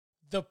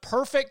The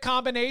perfect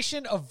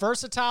combination of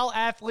versatile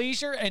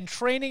athleisure and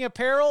training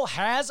apparel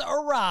has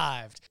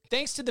arrived.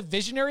 Thanks to the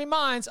visionary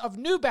minds of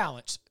New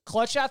Balance,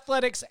 Clutch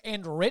Athletics,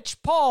 and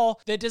Rich Paul,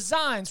 the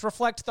designs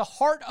reflect the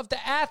heart of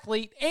the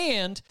athlete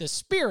and the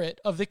spirit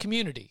of the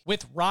community.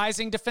 With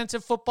rising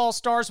defensive football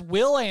stars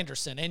Will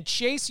Anderson and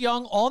Chase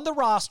Young on the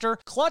roster,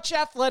 Clutch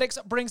Athletics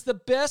brings the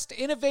best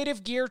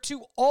innovative gear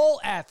to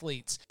all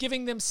athletes,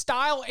 giving them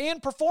style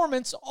and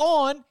performance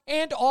on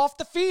and off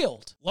the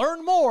field.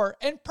 Learn more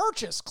and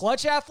purchase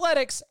Clutch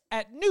Athletics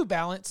at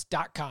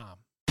newbalance.com.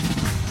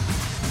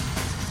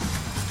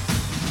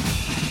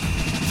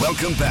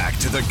 Welcome back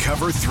to the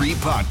Cover 3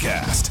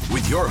 podcast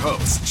with your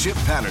hosts, Chip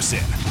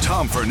Patterson,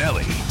 Tom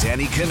Fernelli,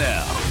 Danny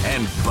Cannell,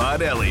 and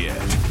Bud Elliott.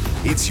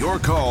 It's your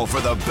call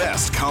for the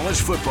best college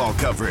football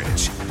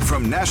coverage,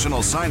 from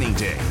National Signing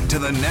Day to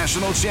the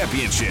National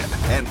Championship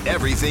and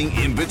everything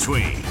in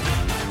between.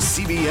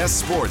 CBS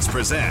Sports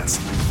presents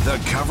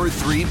the Cover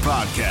 3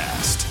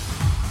 podcast.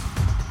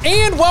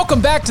 And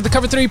welcome back to the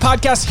Cover 3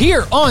 podcast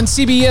here on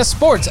CBS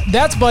Sports.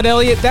 That's Bud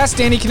Elliott, that's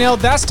Danny Cannell,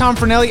 that's Tom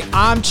Fernelli,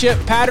 I'm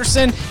Chip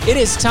Patterson. It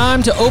is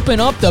time to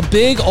open up the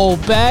big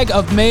old bag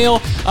of mail.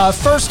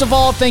 First of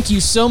all, thank you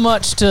so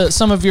much to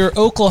some of your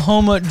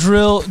Oklahoma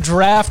drill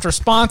draft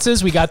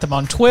responses. We got them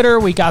on Twitter,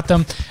 we got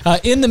them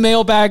in the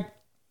mailbag.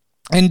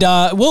 And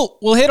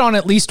we'll hit on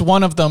at least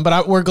one of them,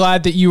 but we're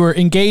glad that you were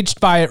engaged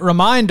by it.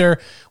 Reminder,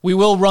 we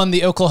will run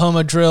the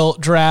Oklahoma drill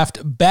draft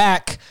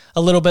back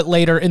a little bit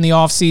later in the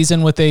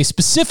offseason with a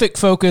specific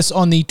focus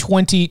on the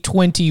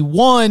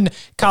 2021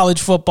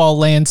 college football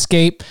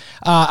landscape.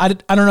 I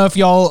don't know if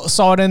y'all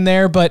saw it in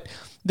there, but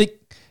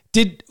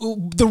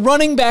the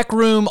running back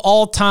room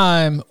all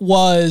time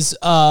was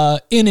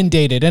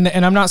inundated.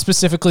 And I'm not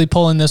specifically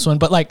pulling this one,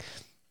 but like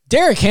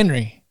Derrick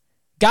Henry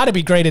got to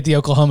be great at the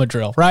Oklahoma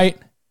drill, right?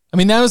 I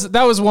mean,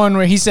 that was one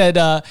where he said,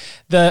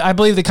 I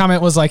believe the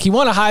comment was like, he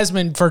won a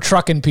Heisman for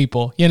trucking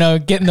people,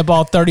 getting the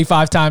ball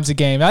 35 times a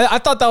game. I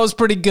thought that was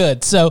pretty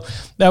good. So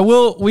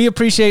we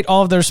appreciate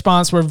all of the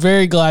response. We're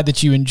very glad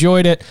that you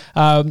enjoyed it.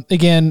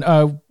 Again,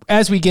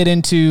 as we get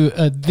into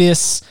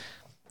this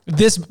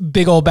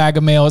big old bag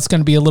of mail, it's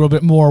going to be a little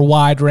bit more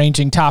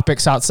wide-ranging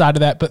topics outside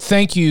of that. But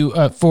thank you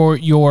for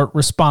your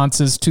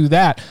responses to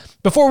that.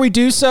 Before we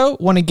do so,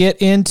 want to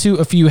get into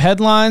a few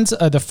headlines.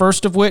 The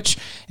first of which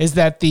is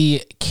that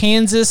the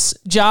Kansas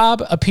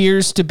job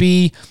appears to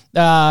be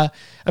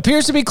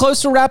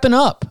close to wrapping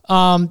up.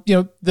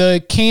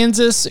 The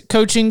Kansas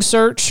coaching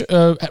search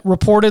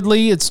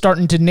reportedly it's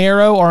starting to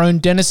narrow. Our own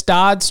Dennis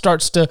Dodd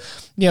starts to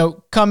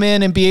come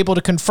in and be able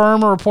to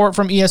confirm a report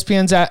from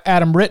ESPN's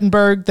Adam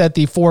Rittenberg that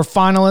the 4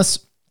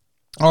 finalists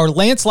are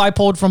Lance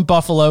Leipold from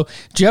Buffalo,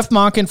 Jeff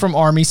Monken from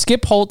Army,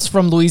 Skip Holtz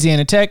from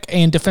Louisiana Tech,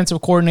 and defensive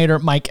coordinator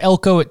Mike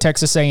Elko at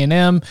Texas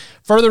A&M.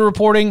 Further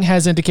reporting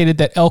has indicated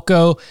that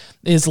Elko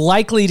is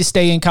likely to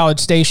stay in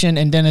College Station,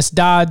 and Dennis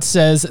Dodd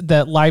says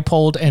that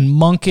Leipold and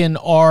Monken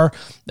are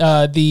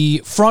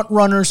the front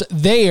runners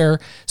there.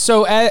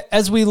 So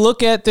as we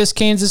look at this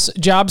Kansas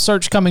job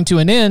search coming to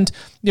an end,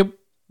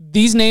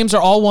 these names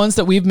are all ones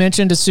that we've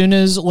mentioned as soon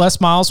as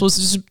Les Miles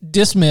was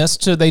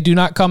dismissed, so they do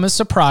not come as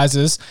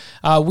surprises.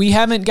 We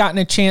haven't gotten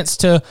a chance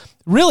to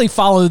really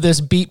follow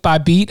this beat by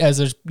beat, as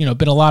there's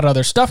been a lot of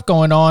other stuff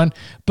going on.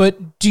 But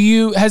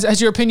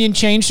has your opinion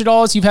changed at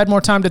all as you've had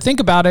more time to think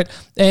about it?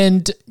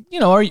 And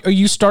are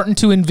you starting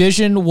to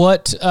envision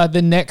what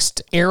the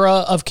next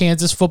era of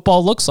Kansas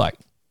football looks like?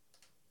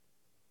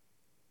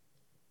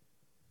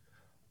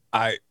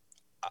 I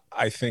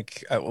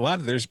think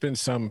there's been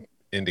some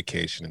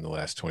indication in the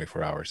last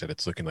 24 hours that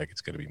it's looking like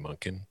it's going to be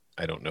Monken.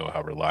 I don't know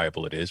how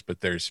reliable it is, but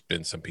there's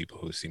been some people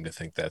who seem to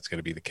think that's going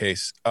to be the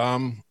case.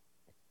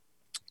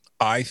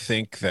 I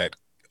think that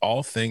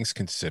all things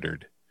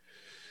considered,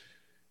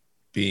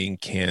 being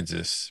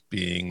Kansas,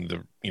 being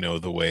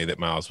the way that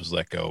Miles was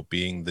let go,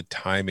 being the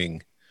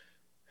timing,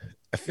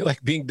 I feel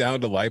like being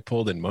down to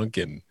Leipold and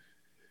Monken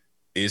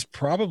is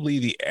probably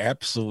the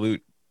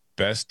absolute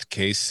best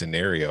case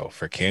scenario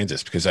for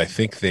Kansas, because I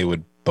think they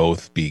would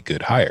both be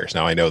good hires.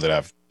 Now, I know that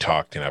I've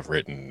talked and I've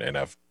written and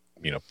I've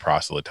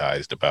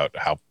proselytized about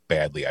how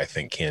badly I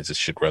think Kansas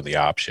should run the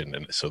option,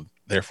 and so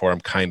therefore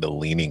I'm kind of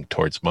leaning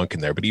towards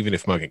Monken there. But even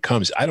if Monken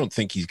comes, I don't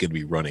think he's going to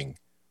be running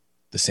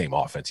the same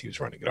offense he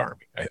was running at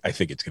Army. I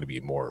think it's going to be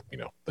more,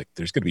 like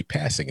there's going to be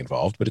passing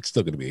involved, but it's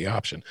still going to be the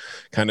option.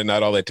 Kind of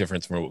not all that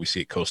different from what we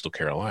see at Coastal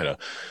Carolina.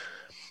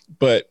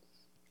 But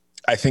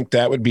I think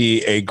that would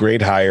be a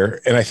great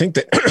hire. And I think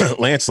that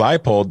Lance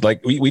Leipold,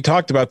 like we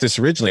talked about this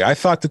originally, I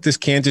thought that this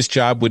Kansas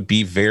job would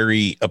be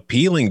very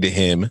appealing to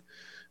him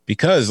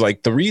because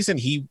like the reason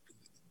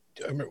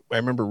I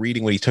remember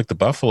reading when he took the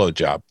Buffalo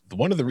job,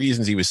 one of the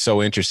reasons he was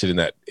so interested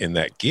in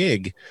that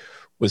gig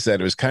was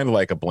that it was kind of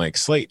like a blank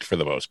slate for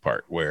the most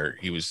part, where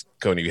he was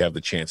going to have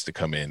the chance to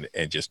come in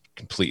and just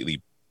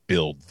completely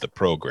build the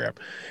program.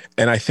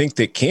 And I think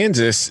that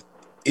Kansas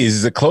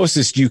is the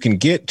closest you can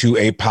get to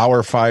a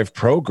Power 5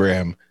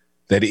 program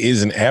that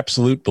is an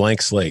absolute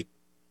blank slate.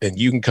 And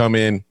you can come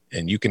in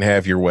and you can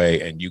have your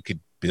way and you could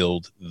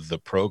build the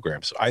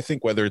program. So I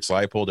think whether it's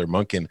Leipold or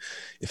Monken,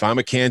 if I'm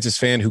a Kansas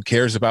fan who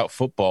cares about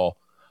football,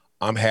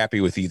 I'm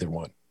happy with either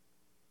one.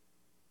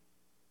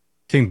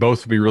 I think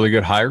both would be really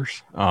good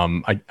hires.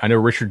 I know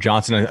Richard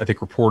Johnson, I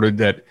think, reported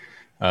that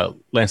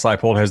Lance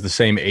Leipold has the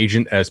same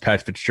agent as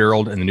Pat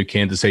Fitzgerald, and the new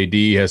Kansas AD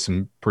has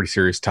some pretty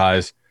serious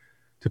ties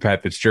to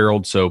Pat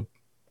Fitzgerald. So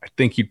I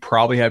think you'd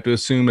probably have to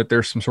assume that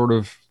there's some sort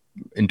of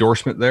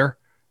endorsement there.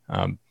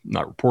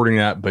 Not reporting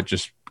that, but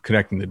just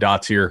connecting the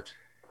dots here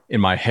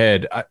in my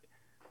head. I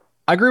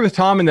agree with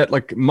Tom in that,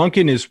 like,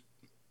 Monken is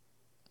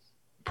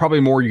probably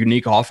a more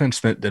unique offense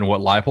than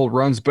what Leipold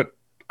runs, but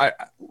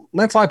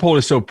Lance Leipold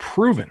is so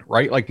proven,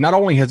 right? Like, not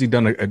only has he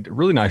done a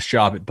really nice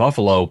job at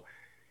Buffalo,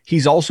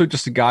 he's also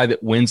just a guy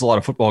that wins a lot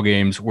of football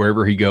games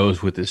wherever he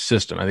goes with his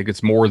system. I think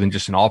it's more than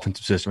just an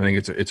offensive system. I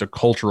think it's a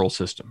cultural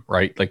system,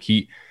 right? Like,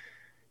 he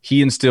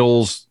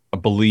instills a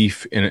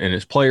belief in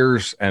his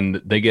players,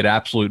 and they get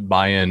absolute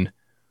buy-in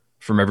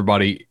from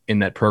everybody in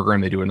that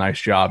program. They do a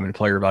nice job in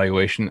player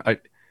evaluation. I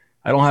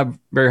don't have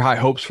very high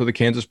hopes for the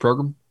Kansas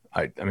program.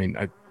 I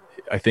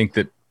think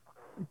that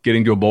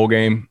getting to a bowl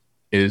game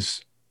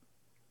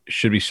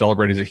should be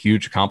celebrated as a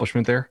huge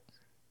accomplishment there.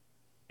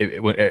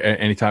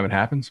 Anytime it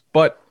happens,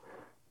 but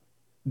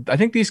I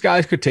think these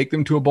guys could take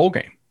them to a bowl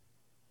game.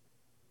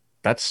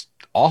 That's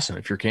awesome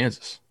if you're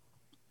Kansas.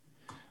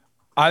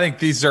 I think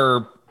these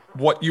are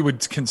what you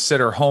would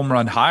consider home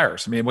run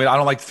hires. I mean, I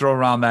don't like to throw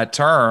around that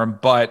term,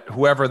 but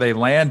whoever they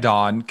land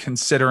on,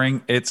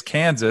 considering it's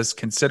Kansas,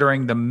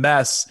 considering the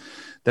mess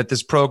that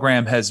this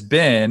program has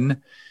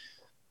been,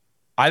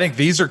 I think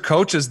these are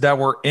coaches that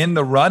were in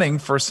the running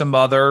for some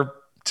other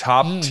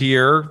top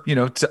tier,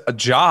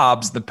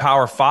 jobs, the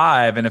Power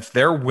Five. And if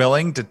they're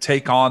willing to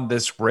take on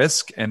this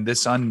risk and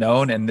this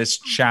unknown and this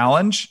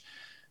challenge,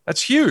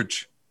 that's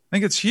huge. I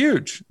think it's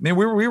huge. I mean,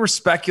 we were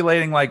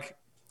speculating, like,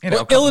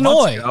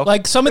 Illinois,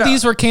 like some of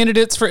these were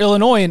candidates for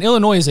Illinois, and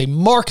Illinois is a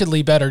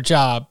markedly better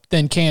job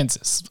than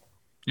Kansas.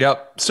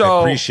 Yep. So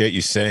I appreciate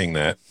you saying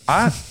that.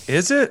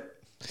 Is it?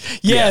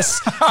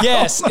 Yes.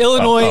 Yes.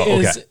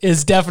 Illinois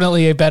is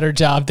definitely a better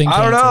job than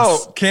Kansas. I don't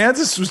know.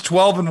 Kansas was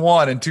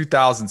 12-1 in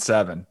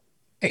 2007.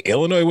 Hey,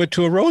 Illinois went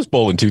to a Rose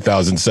Bowl in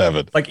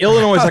 2007. Like,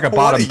 Illinois is like a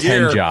bottom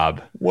 10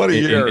 job. What a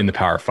year in the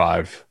Power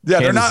Five. Yeah,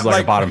 Kansas they're not is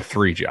like a bottom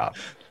 3 job.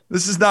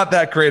 This is not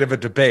that great of a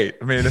debate.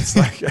 I mean, it's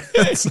like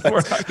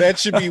that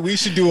should be. We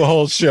should do a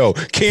whole show.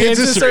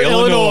 Kansas or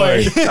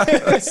Illinois.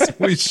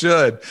 We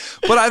should.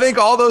 But I think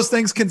all those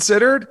things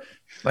considered,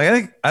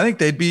 like, I think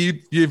they'd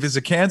be. If as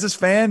a Kansas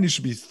fan, you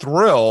should be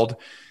thrilled.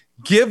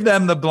 Give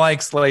them the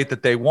blank slate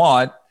that they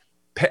want.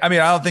 I mean,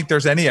 I don't think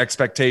there's any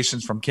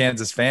expectations from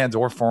Kansas fans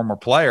or former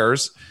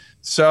players.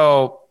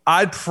 So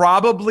I'd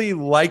probably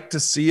like to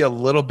see a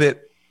little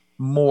bit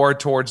more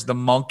towards the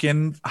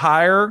Monken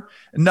hire.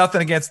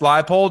 Nothing against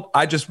Leipold.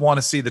 I just want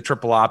to see the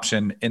triple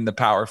option in the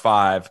Power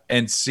Five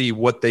and see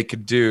what they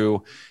could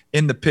do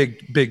in the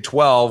Big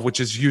 12, which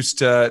is used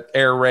to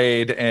air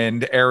raid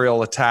and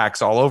aerial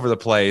attacks all over the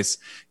place.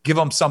 Give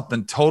them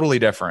something totally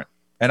different.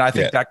 And I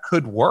think that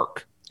could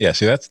work. Yeah,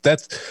 see, that's.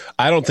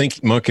 I don't think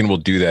Monken will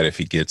do that if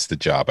he gets the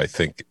job. I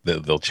think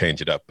they'll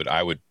change it up. But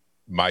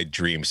my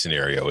dream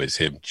scenario is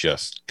him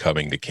just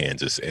coming to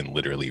Kansas and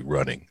literally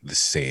running the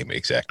same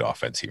exact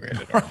offense he ran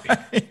at Army.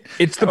 Right.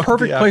 It's the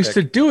perfect place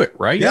to do it,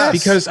 right? Yes.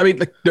 Because, I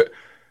mean,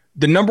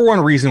 the number one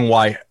reason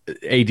why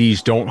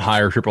ADs don't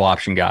hire triple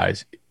option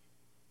guys,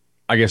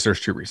 I guess there's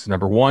 2 reasons.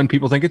 Number one,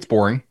 people think it's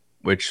boring,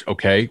 which,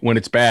 okay, when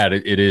it's bad,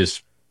 it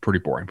is pretty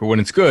boring. But when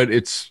it's good,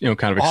 it's,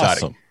 kind of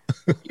exciting.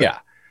 Awesome. Yeah.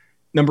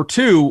 Number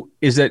 2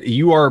 is that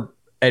you are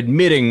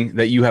admitting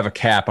that you have a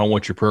cap on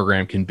what your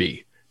program can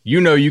be.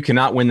 You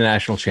cannot win the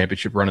national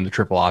championship running the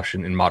triple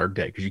option in modern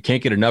day because you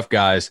can't get enough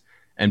guys,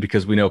 and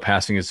because we know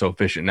passing is so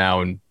efficient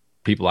now and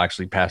people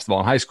actually pass the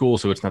ball in high school,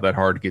 so it's not that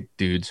hard to get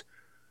dudes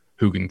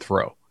who can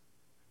throw.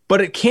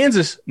 But at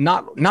Kansas,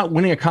 not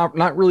winning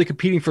not really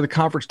competing for the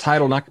conference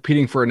title, not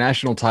competing for a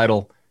national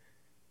title,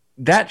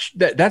 that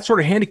sort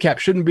of handicap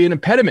shouldn't be an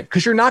impediment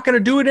because you're not going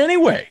to do it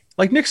anyway.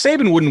 Like, Nick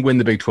Saban wouldn't win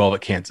the Big 12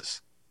 at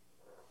Kansas.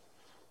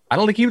 I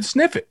don't think he would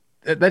sniff it.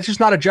 That's just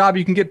not a job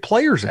you can get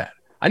players at.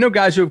 I know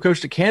guys who have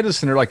coached at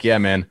Kansas and they're like, yeah,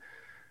 man,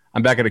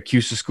 I'm back at a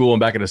CUSA school. I'm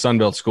back at a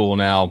Sunbelt school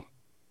now.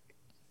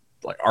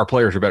 Like, our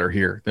players are better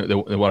here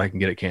than what I can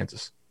get at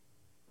Kansas.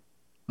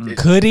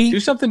 Could he? Do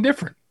something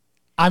different.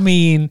 I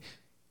mean,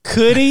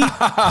 could he?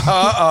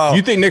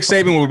 You think Nick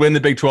Saban would win the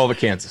Big 12 at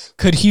Kansas?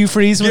 Could Hugh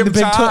Freeze win the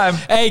Big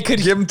 12? Hey,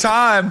 give him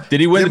time.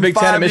 Did he win the Big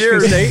 10 at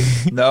Michigan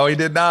State? No, he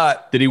did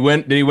not. Did he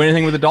win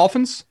anything with the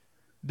Dolphins?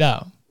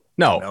 No.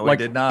 No, he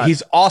did not.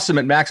 He's awesome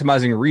at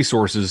maximizing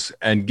resources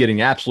and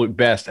getting absolute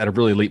best out of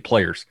really elite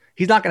players.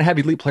 He's not going to have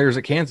elite players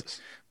at Kansas.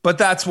 But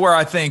that's where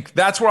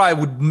I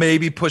would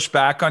maybe push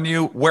back on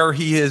you, where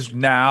he is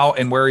now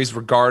and where he's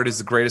regarded as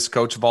the greatest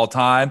coach of all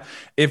time.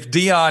 If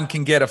Deion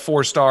can get a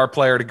 4-star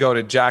player to go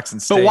to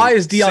Jackson State. But why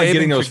is Deion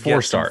getting those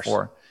 4 stars?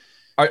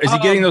 Is he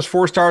getting those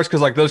 4 stars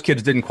because, like, those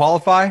kids didn't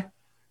qualify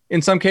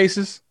in some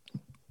cases?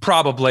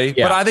 Probably.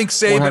 Yeah, but I think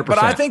Saban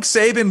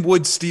 100%.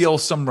 would steal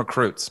some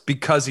recruits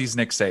because he's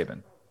Nick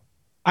Saban.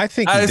 I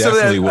think he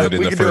definitely would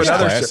in the first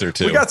class or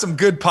two. We got some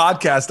good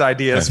podcast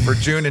ideas for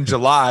June and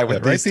July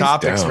with these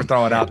topics we're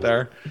throwing out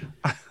there.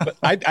 But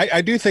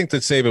I do think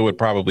that Saban would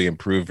probably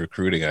improve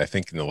recruiting. I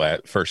think in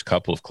the first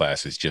couple of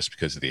classes, just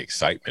because of the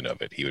excitement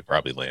of it, he would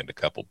probably land a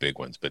couple big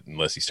ones. But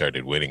unless he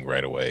started winning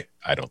right away,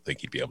 I don't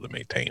think he'd be able to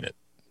maintain it.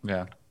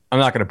 Yeah. I'm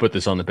not going to put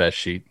this on the best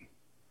sheet.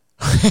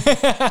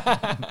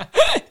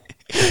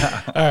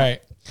 All right.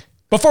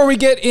 Before we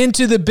get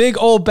into the big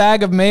old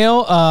bag of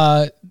mail,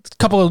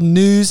 couple of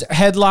news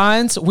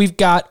headlines. We've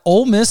got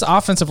Ole Miss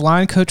offensive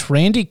line coach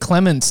Randy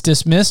Clements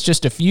dismissed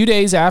just a few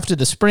days after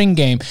the spring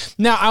game.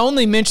 Now, I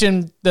only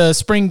mentioned the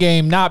spring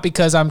game not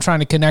because I'm trying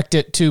to connect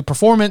it to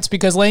performance,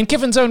 because Lane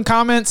Kiffin's own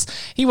comments,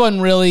 he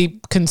wasn't really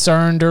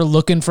concerned or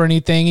looking for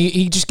anything.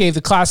 He just gave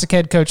the classic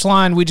head coach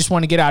line, we just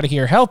want to get out of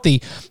here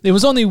healthy. It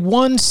was only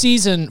one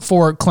season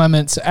for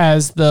Clements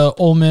as the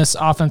Ole Miss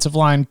offensive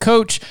line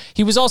coach.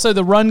 He was also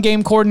the run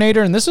game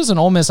coordinator, and this was an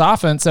Ole Miss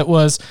offense that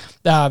was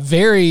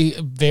very,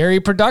 very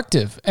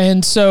productive.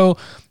 And so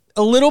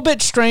a little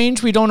bit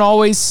strange. We don't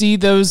always see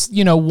those,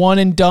 one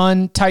and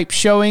done type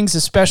showings,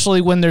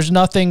 especially when there's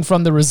nothing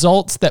from the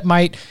results that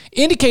might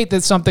indicate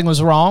that something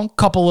was wrong. A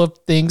couple of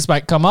things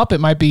might come up. It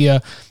might be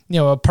a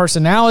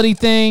personality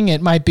thing.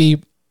 It might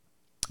be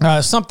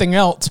something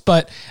else.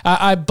 But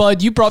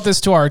Bud, you brought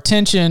this to our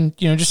attention,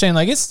 just saying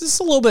like, it's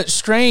just a little bit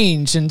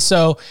strange. And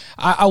so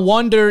I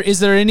wonder, is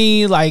there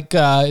any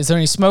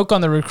smoke on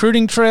the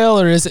recruiting trail,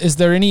 or is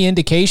there any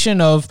indication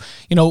of,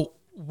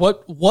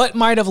 what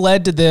might have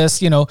led to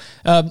this,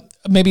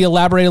 maybe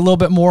elaborate a little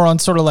bit more on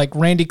sort of like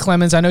Randy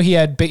Clements. I know he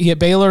had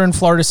Baylor and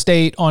Florida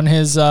State on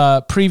his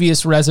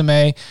previous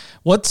resume.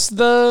 What's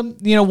the,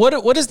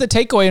 what is the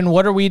takeaway, and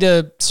what are we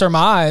to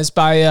surmise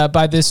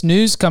by this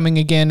news coming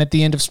again at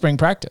the end of spring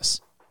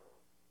practice?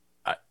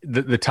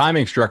 The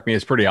timing struck me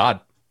as pretty odd.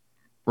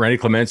 Randy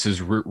Clements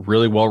is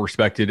really well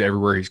respected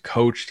everywhere he's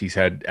coached. He's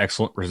had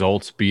excellent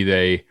results, be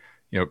they,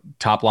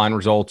 top line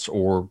results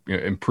or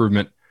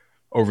improvement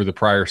over the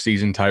prior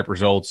season type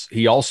results.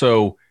 He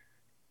also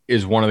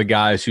is one of the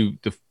guys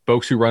the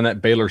folks who run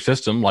that Baylor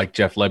system, like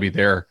Jeff Levy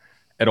there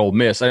at Ole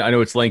Miss. I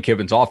know it's Lane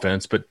Kiffin's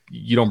offense, but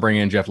you don't bring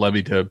in Jeff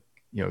Levy to,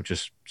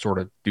 just sort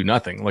of do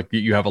nothing. Like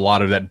you have a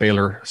lot of that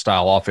Baylor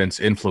style offense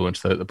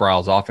influence, the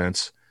Briles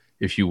offense,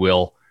 if you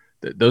will.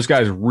 Those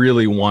guys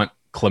really want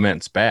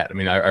Clements bad. I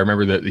mean, I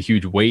remember the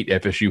huge weight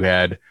FSU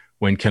had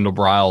when Kendall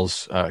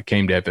Briles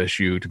came to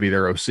FSU to be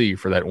their OC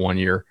for that 1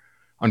 year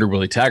under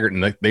Willie Taggart,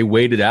 and they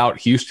waited out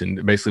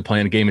Houston, basically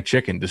playing a game of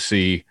chicken to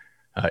see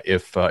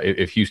if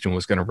Houston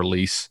was going to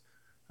release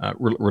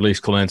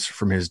Clements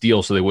from his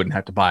deal, so they wouldn't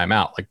have to buy him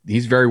out. Like,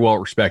 he's very well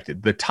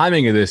respected. The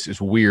timing of this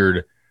is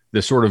weird.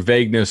 The sort of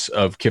vagueness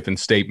of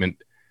Kiffin's statement.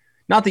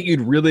 Not that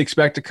you'd really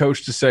expect a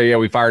coach to say, "Yeah,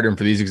 we fired him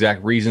for these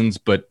exact reasons,"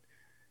 but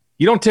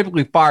you don't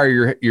typically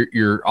fire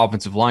your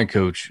offensive line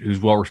coach who's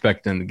well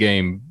respected in the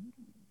game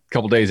a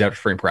couple days after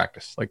spring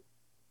practice. Like,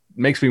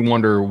 makes me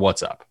wonder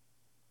what's up.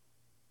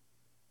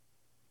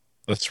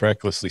 Let's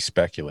recklessly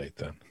speculate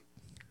then.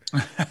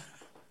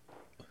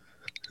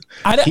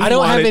 I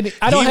don't have any.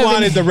 He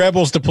wanted the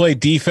Rebels to play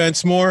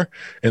defense more,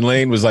 and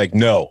Lane was like,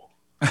 "No."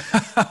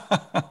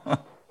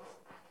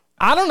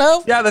 I don't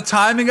know. Yeah, the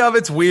timing of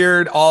it's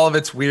weird. All of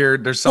it's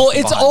weird. There's something. Well,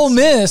 it's Ole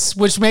Miss,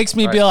 which makes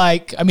me be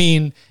like, I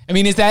mean,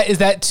 is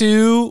that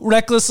too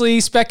recklessly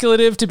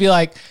speculative to be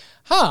like,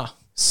 huh?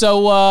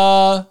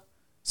 So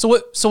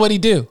what'd he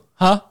do,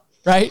 huh?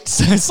 Right?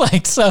 So it's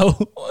like, so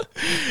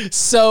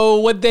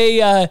what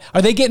they,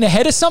 are they getting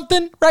ahead of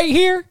something right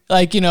here?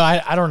 Like,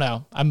 I don't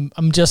know.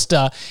 I'm just,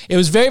 it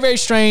was very, very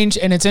strange.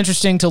 And it's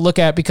interesting to look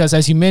at because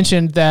as you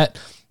mentioned that,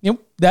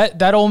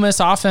 that Ole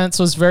Miss offense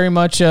was very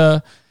much,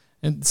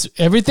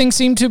 everything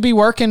seemed to be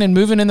working and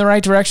moving in the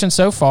right direction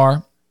so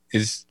far.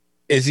 Is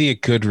he a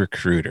good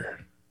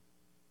recruiter?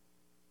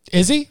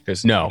 Is he?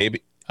 No.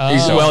 Maybe.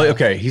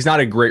 He's not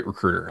a great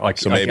recruiter.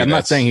 I'm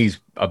not saying he's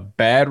a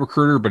bad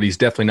recruiter, but he's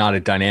definitely not a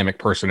dynamic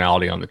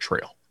personality on the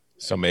trail.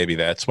 So maybe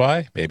that's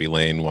why. Maybe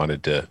Lane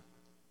wanted to.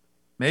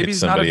 Maybe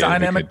he's not a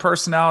dynamic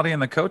personality in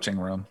the coaching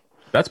room.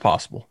 That's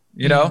possible.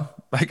 Who knows?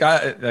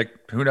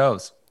 Who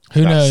knows?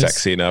 Who knows?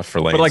 Sexy enough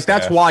for Lane. But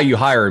that's why you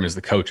hire him as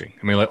the coaching.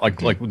 I mean, like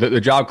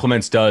the job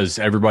Clements does,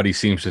 everybody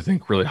seems to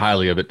think really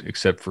highly of it,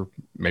 except for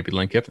maybe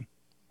Lane Kiffin.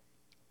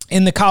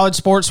 In the college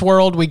sports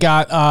world, we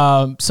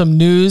got some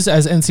news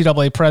as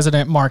NCAA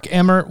president Mark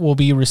Emmert will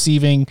be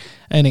receiving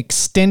an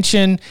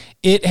extension.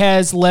 It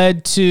has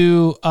led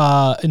to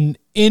an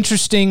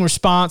interesting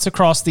response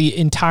across the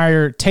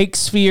entire take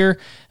sphere.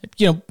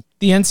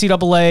 The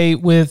NCAA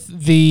with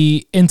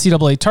the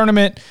NCAA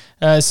tournament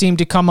seemed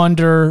to come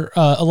under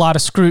a lot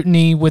of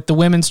scrutiny with the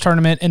women's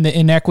tournament and the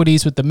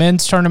inequities with the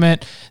men's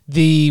tournament.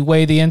 The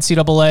way the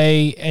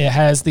NCAA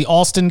has the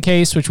Alston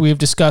case, which we have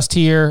discussed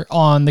here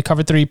on the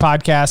Cover 3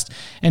 podcast,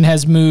 and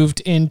has moved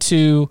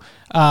into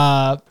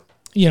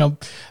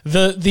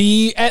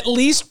the at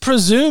least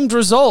presumed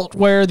result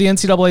where the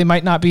NCAA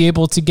might not be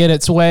able to get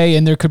its way,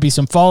 and there could be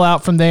some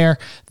fallout from there.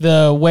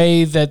 The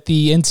way that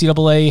the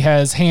NCAA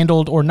has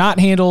handled or not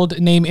handled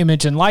name,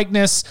 image, and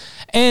likeness.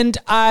 And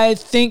I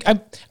think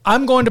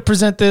I'm going to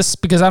present this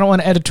because I don't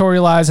want to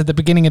editorialize at the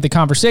beginning of the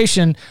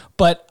conversation,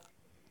 but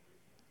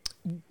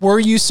were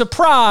you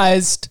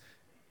surprised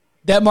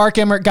that Mark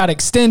Emmert got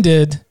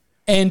extended?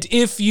 And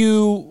if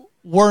you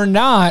were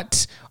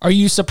not, are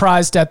you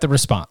surprised at the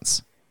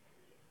response?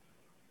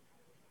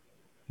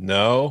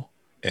 No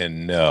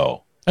and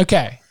no.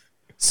 Okay.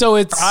 So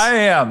I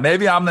am.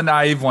 Maybe I'm the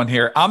naive one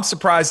here. I'm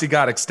surprised he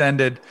got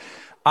extended.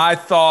 I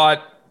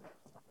thought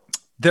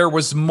there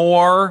was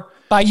more.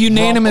 By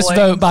unanimous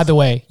vote, by the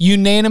way.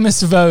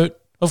 Unanimous vote.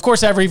 Of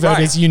course, every vote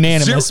is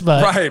unanimous.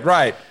 But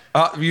Right.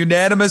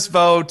 Unanimous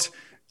vote.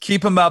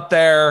 Keep him up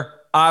there.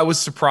 I was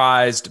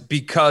surprised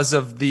because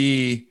of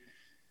the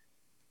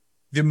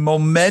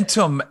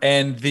momentum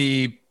and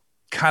the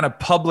kind of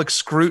public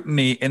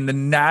scrutiny in the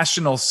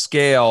national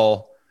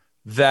scale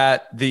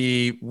that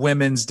the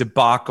women's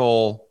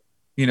debacle,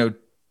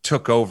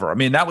 took over. I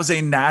mean, that was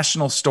a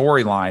national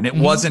storyline. It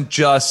wasn't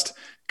just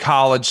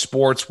college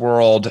sports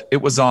world.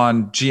 It was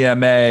on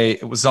GMA.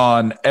 It was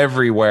on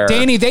everywhere.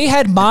 Danny, they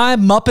had my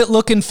Muppet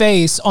looking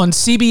face on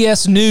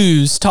CBS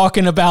News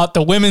talking about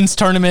the women's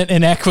tournament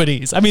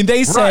inequities. I mean,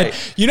 they said,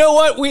 You know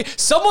what?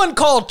 Someone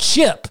called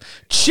Chip.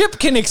 Chip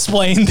can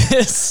explain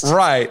this.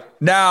 Right.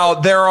 Now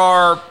there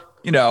are,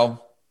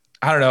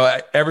 I don't know,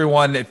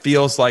 everyone, it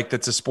feels like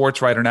that's a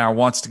sports writer now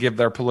wants to give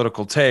their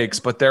political takes,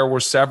 but there were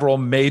several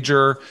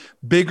major,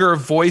 bigger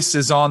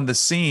voices on the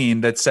scene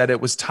that said it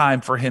was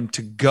time for him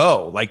to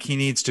go, like he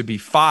needs to be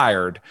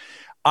fired.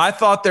 I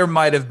thought there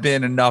might have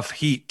been enough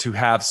heat to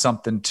have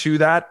something to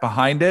that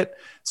behind it.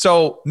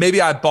 So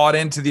maybe I bought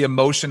into the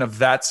emotion of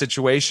that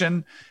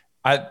situation.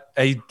 I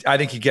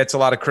think he gets a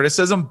lot of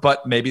criticism,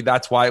 but maybe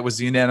that's why it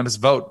was a unanimous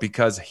vote,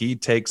 because he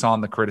takes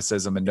on the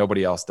criticism and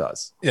nobody else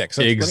does. Yeah,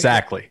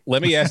 exactly.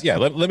 Let me ask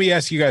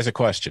you guys a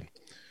question.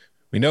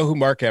 We know who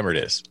Mark Emmert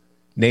is.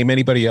 Name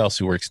anybody else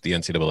who works at the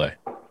NCAA.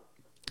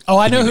 Oh,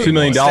 I know who. $2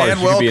 million.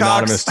 You could be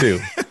anonymous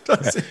too.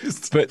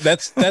 But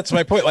that's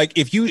my point. Like,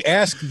 if you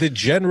ask the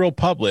general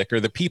public or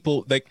the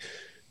people, like,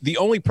 the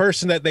only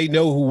person that they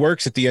know who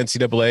works at the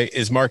NCAA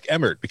is Mark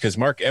Emmert, because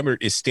Mark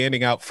Emmert is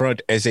standing out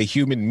front as a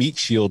human meat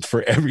shield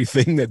for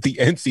everything that the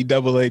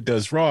NCAA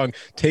does wrong,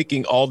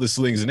 taking all the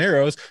slings and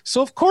arrows.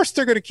 So, of course,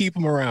 they're going to keep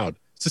him around.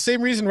 It's the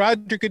same reason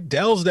Roger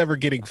Goodell's never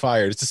getting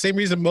fired. It's the same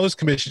reason most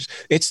commissioners,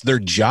 it's their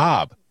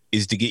job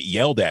is to get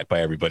yelled at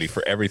by everybody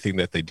for everything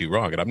that they do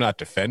wrong. And I'm not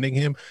defending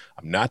him.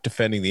 I'm not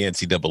defending the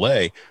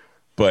NCAA.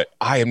 But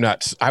I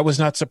was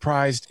not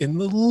surprised in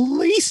the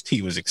least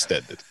he was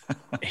extended.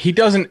 He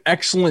does an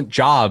excellent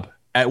job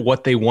at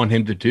what they want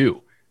him to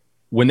do.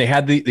 When they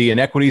had the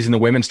inequities in the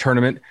women's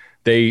tournament,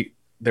 they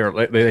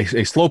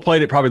slow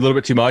played it probably a little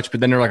bit too much,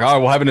 but then they're like,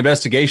 oh, we'll have an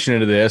investigation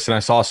into this. And I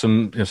saw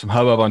some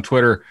hubbub on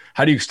Twitter.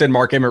 How do you extend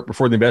Mark Emmert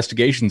before the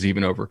investigation's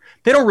even over?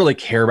 They don't really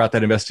care about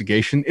that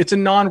investigation. It's a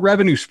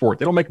non-revenue sport.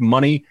 They don't make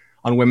money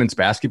on women's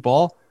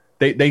basketball.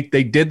 They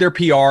did their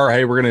PR.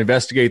 Hey, we're going to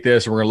investigate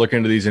this and we're going to look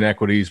into these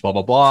inequities, blah,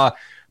 blah, blah.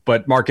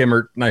 But Mark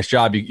Emmert, nice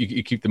job.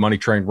 You keep the money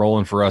train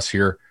rolling for us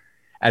here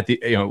at the,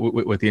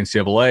 with the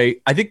NCAA.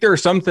 I think there are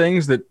some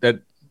things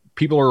that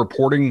people are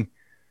reporting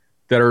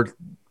that are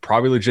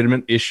probably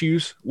legitimate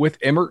issues with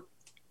Emmert,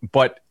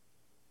 but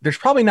there's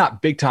probably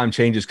not big time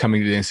changes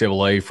coming to the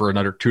NCAA for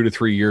another 2 to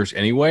 3 years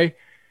anyway.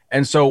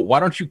 And so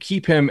why don't you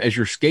keep him as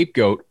your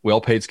scapegoat,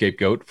 well-paid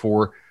scapegoat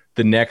for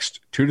the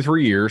next 2 to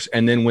 3 years.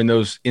 And then when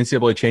those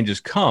NCAA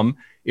changes come,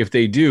 if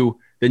they do,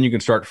 then you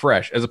can start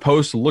fresh, as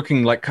opposed to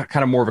looking like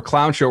kind of more of a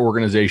clown show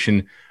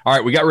organization. All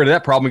right, we got rid of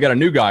that problem. We got a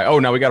new guy. Oh,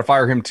 now we got to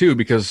fire him too,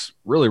 because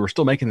really we're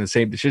still making the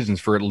same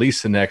decisions for at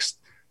least the next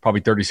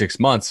probably 36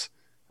 months.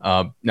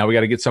 Now we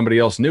got to get somebody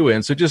else new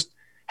in. So just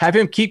have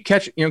him keep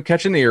catching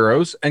the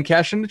arrows and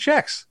cashing the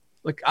checks.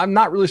 Like, I'm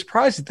not really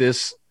surprised at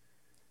this.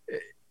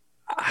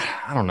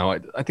 I don't know.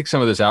 I think some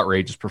of this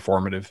outrage is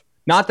performative.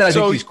 Not that I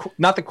think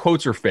not the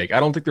quotes are fake. I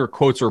don't think the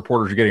quotes the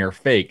reporters are getting are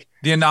fake.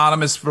 The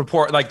anonymous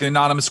report, like the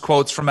anonymous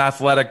quotes from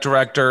athletic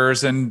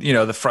directors and,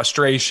 the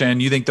frustration,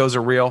 you think those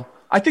are real?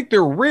 I think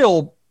they're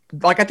real.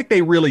 Like, I think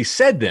they really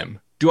said them.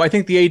 Do I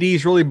think the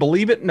ADs really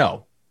believe it?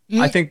 No.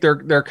 I think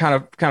they're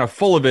kind of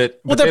full of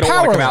it, but they don't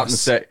want to come out and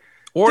say,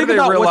 or they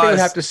realize what they would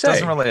have to say. It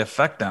doesn't really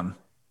affect them.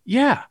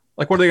 Yeah.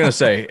 Like, what are they going to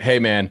say? Hey,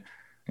 man,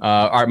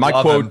 all right, my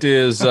quote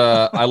is,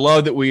 I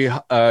love that we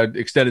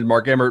extended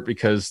Mark Emmert,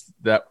 because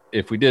that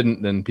if we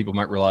didn't, then people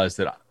might realize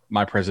that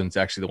my president's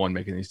actually the one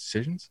making these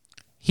decisions.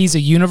 He's a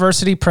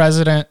university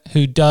president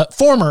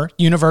former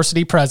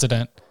university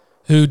president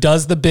who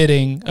does the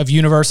bidding of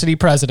university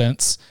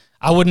presidents.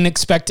 I wouldn't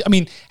expect,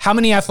 how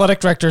many athletic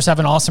directors have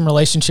an awesome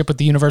relationship with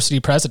the university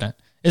president?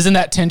 Isn't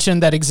that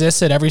tension that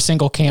exists at every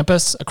single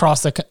campus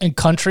across the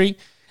country?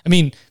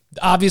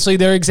 Obviously,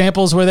 there are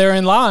examples where they're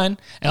in line,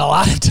 and a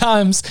lot of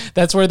times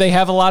that's where they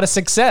have a lot of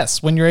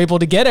success, when you're able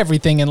to get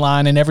everything in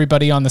line and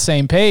everybody on the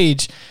same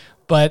page.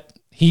 But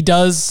he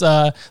does,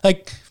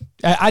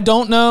 I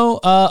don't know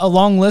a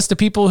long list of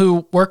people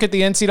who work at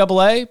the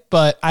NCAA,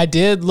 but I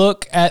did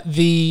look at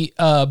the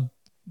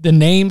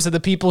names of the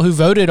people who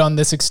voted on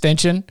this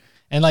extension,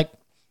 and like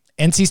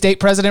NC State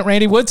President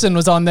Randy Woodson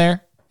was on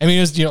there. I mean,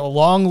 it was a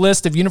long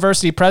list of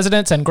university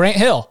presidents and Grant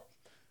Hill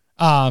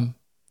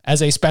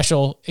as a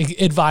special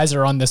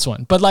advisor on this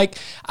one. But like,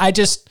 I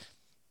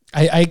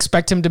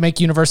expect him to make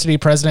university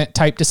president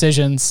type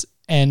decisions.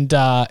 And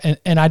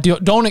I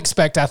don't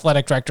expect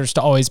athletic directors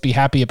to always be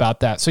happy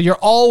about that. So you're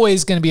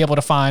always going to be able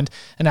to find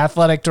an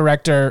athletic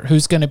director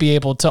who's going to be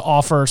able to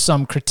offer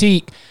some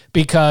critique,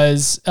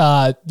 because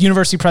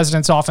university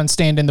presidents often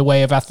stand in the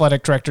way of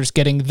athletic directors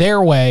getting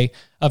their way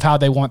of how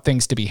they want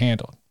things to be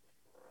handled.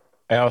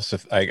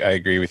 I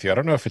agree with you. I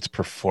don't know if it's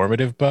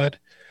performative, Bud.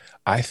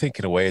 I think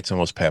in a way it's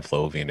almost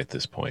Pavlovian at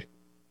this point.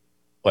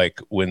 Like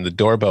when the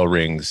doorbell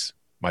rings,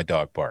 my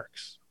dog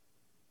barks.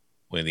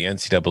 When the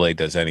NCAA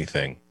does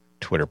anything,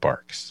 Twitter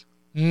barks.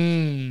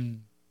 I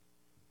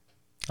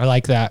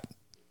like that.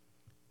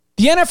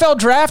 The NFL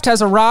draft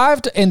has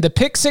arrived, and the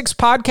Pick Six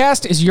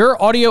podcast is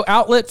your audio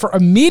outlet for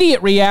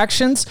immediate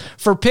reactions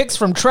for picks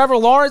from Trevor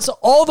Lawrence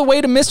all the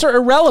way to Mr.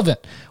 Irrelevant.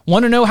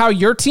 Want to know how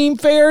your team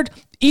fared?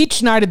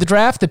 Each night of the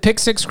draft, the Pick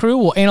Six crew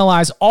will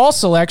analyze all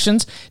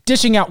selections,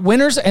 dishing out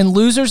winners and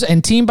losers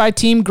and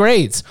team-by-team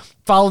grades.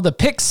 Follow the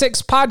Pick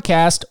Six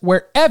podcast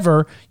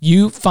wherever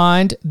you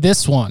find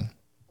this one.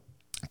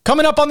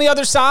 Coming up on the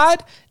other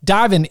side,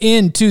 diving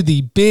into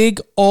the big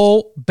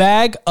old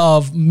bag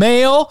of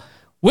mail,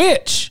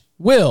 which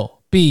will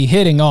be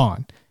hitting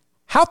on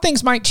how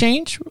things might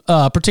change,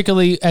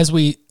 particularly as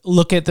we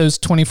look at those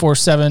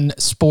 24/7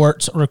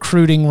 sports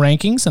recruiting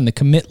rankings and the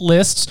commit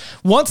lists.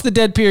 Once the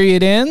dead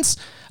period ends,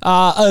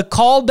 a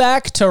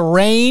callback to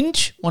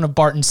Range, one of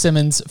Barton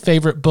Simmons'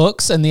 favorite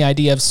books, and the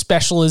idea of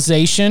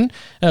specialization,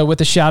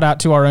 with a shout out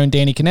to our own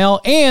Danny Cannell,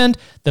 and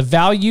the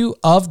value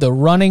of the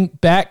running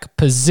back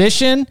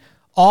position.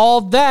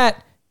 All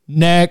that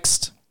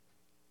next.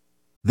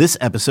 This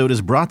episode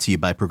is brought to you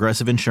by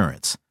Progressive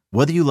Insurance.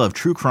 Whether you love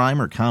true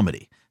crime or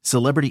comedy,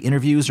 celebrity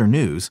interviews or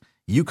news,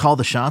 you call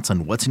the shots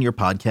on what's in your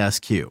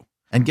podcast queue.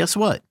 And guess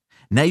what?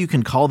 Now you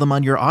can call them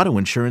on your auto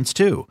insurance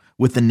too,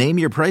 with the Name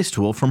Your Price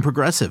tool from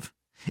Progressive.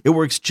 It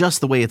works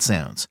just the way it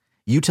sounds.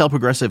 You tell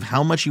Progressive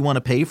how much you want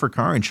to pay for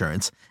car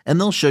insurance, and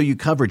they'll show you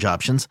coverage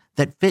options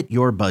that fit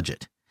your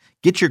budget.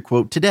 Get your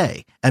quote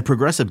today at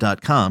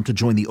Progressive.com to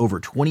join the over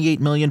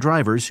 28 million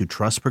drivers who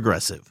trust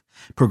Progressive.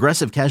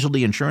 Progressive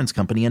Casualty Insurance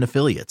Company and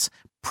Affiliates.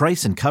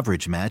 Price and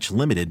coverage match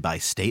limited by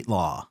state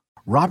law.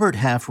 Robert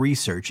Half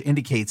research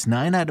indicates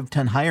 9 out of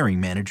 10 hiring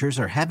managers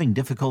are having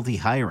difficulty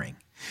hiring.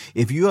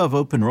 If you have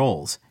open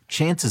roles,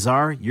 chances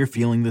are you're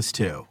feeling this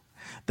too.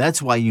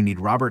 That's why you need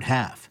Robert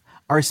Half.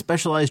 Our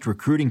specialized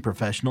recruiting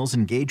professionals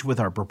engage with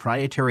our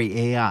proprietary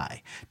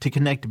AI to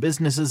connect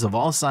businesses of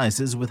all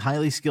sizes with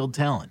highly skilled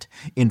talent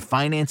in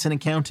finance and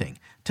accounting,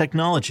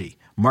 technology,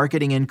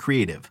 marketing and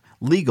creative,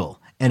 legal,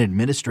 and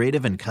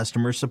administrative and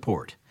customer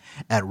support.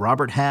 At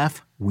Robert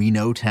Half, we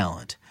know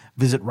talent.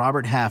 Visit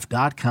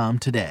roberthalf.com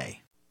today.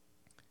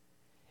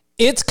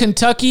 It's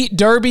Kentucky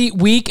Derby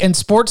week, and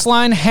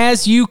Sportsline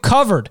has you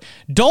covered.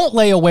 Don't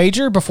lay a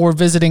wager before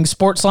visiting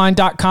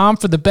sportsline.com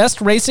for the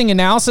best racing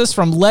analysis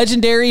from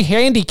legendary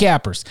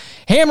handicappers.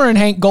 Hammer and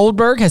Hank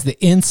Goldberg has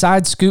the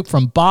inside scoop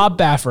from Bob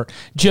Baffert,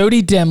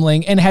 Jody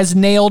Demling, and has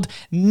nailed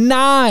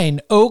 9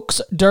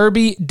 Oaks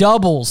Derby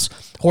doubles.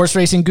 Horse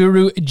racing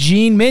guru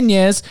Gene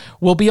Menez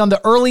will be on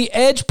the Early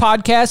Edge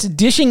podcast,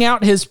 dishing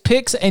out his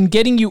picks and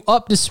getting you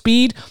up to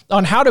speed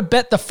on how to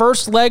bet the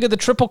first leg of the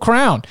Triple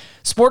Crown.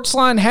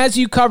 Sportsline has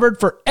you covered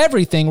for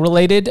everything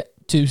related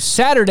to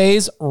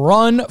Saturday's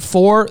Run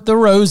for the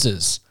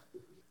Roses.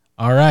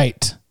 All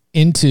right,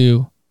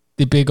 into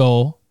the big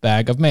old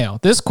bag of mail.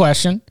 This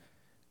question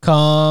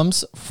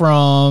comes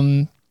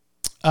from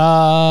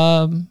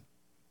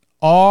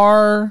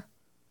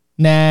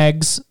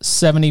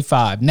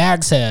Nags75.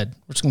 Nags Head.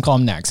 We're just going to call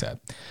him Nags Head.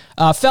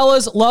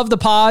 Fellas, love the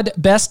pod.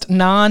 Best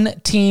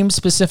non-team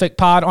specific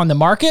pod on the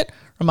market.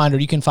 Reminder,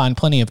 you can find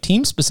plenty of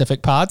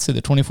team-specific pods through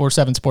the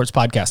 24/7 Sports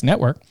Podcast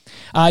Network.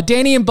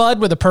 Danny and Bud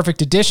were the perfect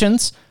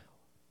additions.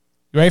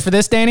 You ready for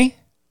this, Danny?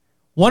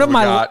 One of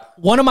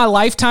my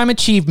lifetime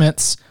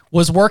achievements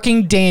was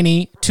working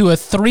Danny to a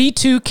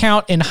 3-2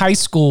 count in high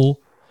school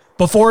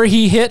before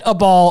he hit a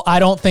ball I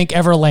don't think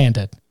ever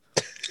landed.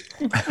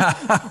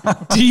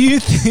 Do you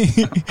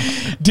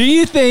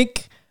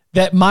think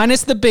that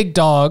minus the big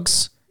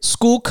dogs,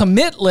 school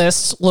commit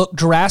lists look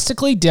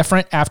drastically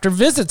different after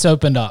visits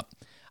opened up?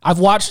 I've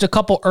watched a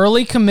couple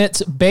early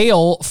commits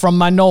bail from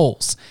my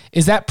Knowles.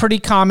 Is that pretty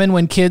common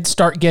when kids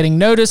start getting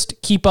noticed?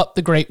 Keep up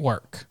the great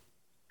work.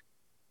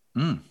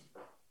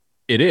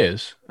 It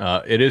is.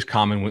 It is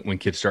common when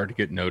kids start to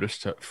get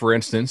noticed. For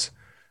instance,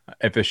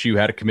 FSU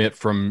had a commit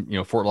from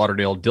Fort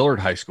Lauderdale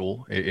Dillard High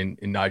School in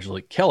Nigel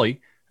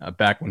Kelly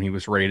back when he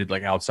was rated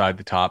like outside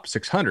the top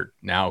 600.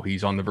 Now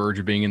he's on the verge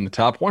of being in the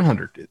top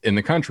 100 in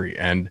the country.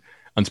 And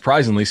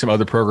unsurprisingly, some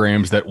other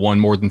programs that won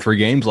more than 3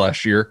 games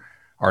last year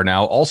are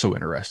now also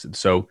interested.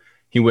 So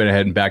he went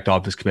ahead and backed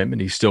off his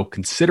commitment. He's still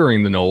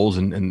considering the Noles,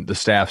 and the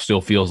staff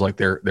still feels like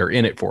they're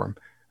in it for him.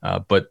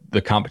 But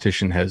the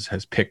competition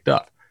has picked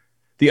up.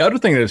 The other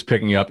thing that is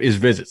picking up is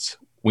visits.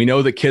 We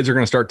know that kids are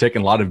going to start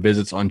taking a lot of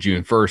visits on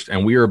June 1st,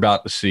 and we are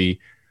about to see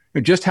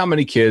just how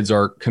many kids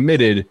are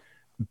committed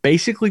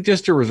basically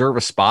just to reserve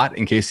a spot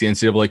in case the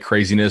NCAA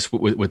craziness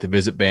with the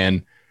visit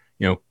ban,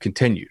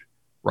 continued,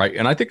 right?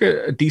 And I think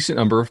a decent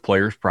number of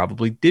players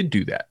probably did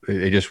do that.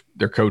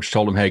 Their coach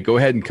told them, hey, go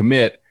ahead and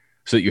commit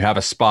so that you have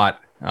a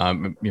spot.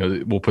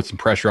 We'll put some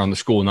pressure on the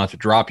school not to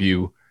drop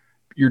you.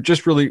 You're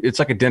just really, it's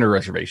like a dinner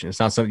reservation. It's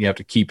not something you have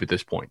to keep at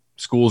this point.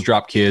 Schools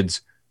drop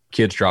kids,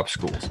 kids drop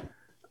schools.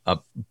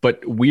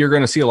 But we are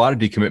going to see a lot of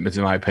decommitments,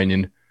 in my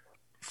opinion,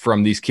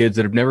 from these kids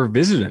that have never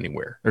visited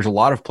anywhere. There's a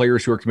lot of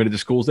players who are committed to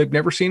schools they've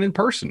never seen in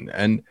person,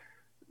 and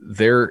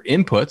their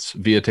inputs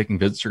via taking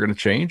visits are going to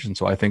change. And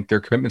so I think their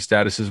commitment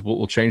statuses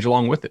will change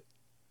along with it.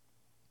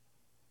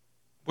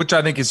 Which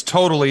I think is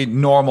totally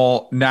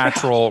normal,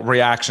 natural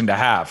reaction to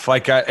have.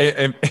 Like,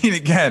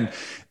 again,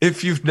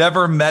 if you've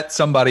never met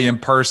somebody in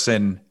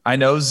person, I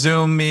know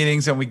Zoom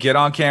meetings and we get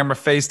on camera,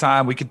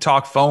 FaceTime, we could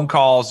talk phone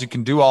calls, you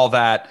can do all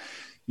that.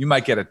 You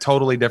might get a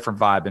totally different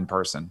vibe in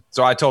person.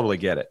 So I totally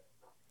get it.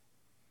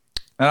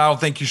 And I don't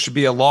think you should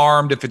be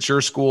alarmed if it's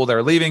your school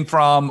they're leaving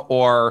from,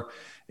 or,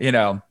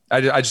 I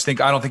don't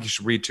think you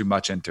should read too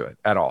much into it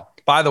at all.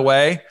 By the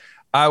way,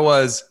 I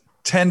was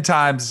 10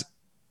 times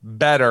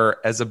better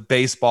as a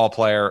baseball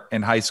player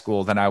in high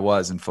school than I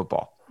was in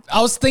football.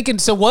 I was thinking,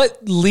 so what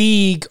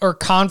league or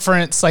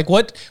conference, like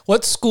what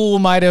school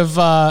might have,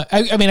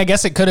 I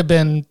guess it could have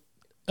been,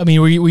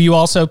 were you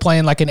also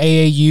playing like an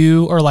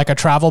AAU or like a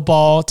travel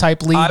ball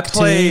type league? I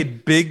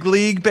played big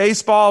league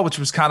baseball, which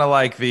was kind of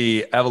like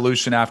the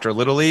evolution after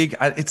Little League.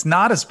 It's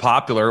not as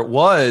popular. It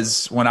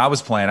was when I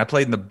was playing. I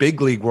played in the Big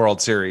League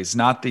World Series,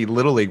 not the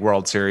Little League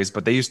World Series,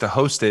 but they used to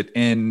host it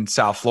in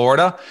South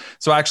Florida.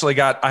 So I actually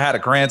I had a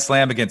grand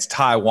slam against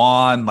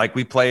Taiwan. Like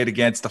we played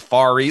against the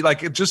Far East,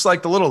 just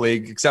like the Little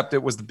League, except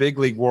it was the Big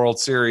League World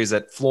Series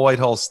at Floyd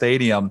Hull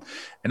Stadium.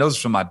 And those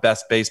are some of my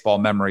best baseball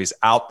memories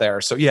out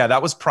there. So yeah,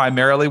 that was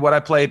primarily what I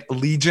played.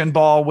 Legion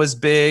ball was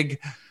big.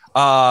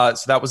 So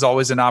that was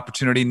always an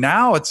opportunity.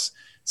 Now it's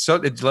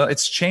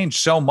changed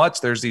so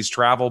much. There's these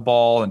travel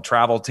ball and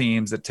travel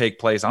teams that take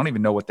place. I don't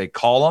even know what they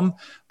call them,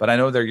 but I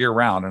know they're year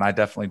round, and I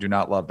definitely do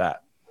not love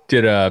that.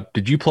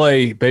 Did you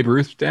play Babe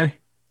Ruth, Danny?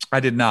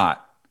 I did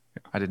not.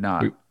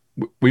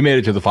 We made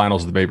it to the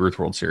finals of the Babe Ruth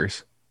World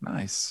Series.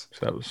 Nice.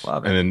 So that was,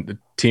 and then the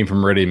team from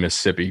Meridian,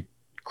 Mississippi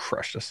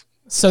crushed us.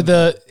 So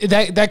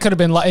that could have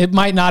been like, it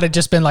might not have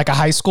just been like a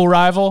high school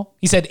rival.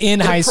 He said in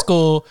high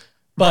school,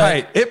 but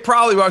right. It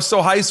probably was.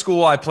 So high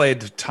school, I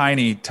played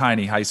tiny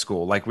high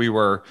school.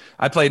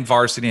 I played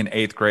varsity in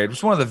 8th grade, which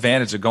was one of the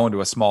advantages of going to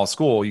a small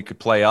school. You could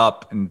play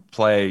up and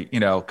play,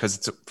 cause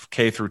it's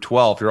K through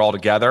 12, you're all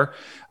together.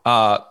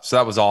 So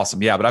that was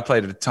awesome. Yeah. But I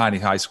played at a tiny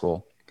high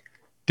school.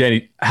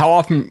 Danny, how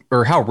often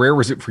or how rare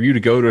was it for you to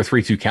go to a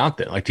 3-2 count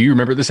then? Like, do you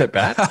remember this at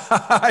bat?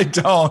 I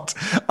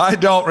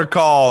don't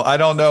recall. I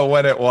don't know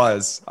when it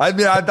was.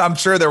 I'm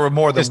sure there were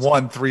more than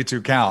one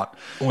 3-2 count.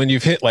 When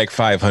you've hit like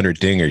 500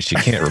 dingers, you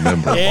can't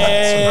remember.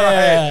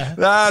 Yeah. Right.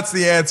 That's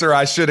the answer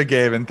I should have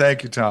given.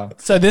 Thank you, Tom.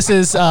 So this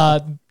is,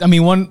 one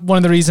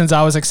of the reasons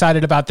I was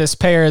excited about this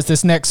pair is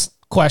this next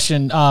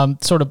question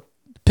sort of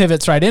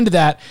pivots right into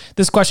that.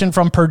 This question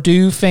from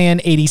Purdue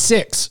Fan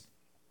 86.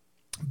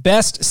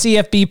 Best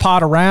CFB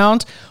pod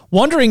around.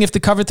 Wondering if the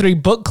Cover 3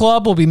 Book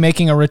Club will be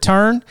making a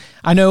return.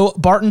 I know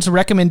Barton's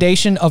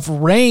recommendation of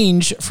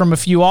Range from a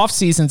few off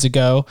seasons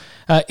ago.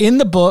 In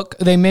the book,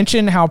 they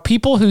mention how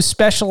people who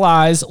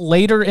specialize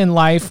later in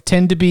life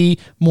tend to be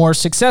more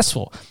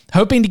successful.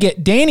 Hoping to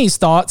get Danny's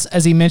thoughts,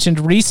 as he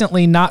mentioned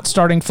recently not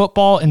starting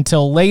football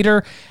until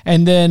later,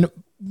 and then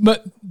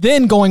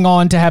going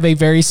on to have a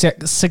very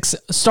goodness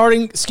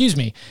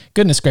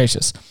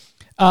gracious.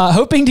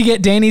 Hoping to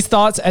get Danny's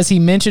thoughts, as he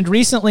mentioned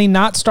recently,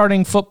 not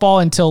starting football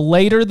until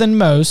later than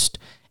most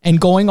and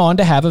going on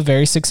to have a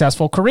very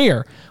successful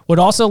career. Would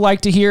also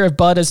like to hear if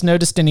Bud has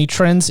noticed any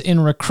trends in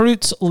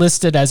recruits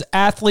listed as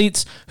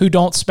athletes who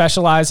don't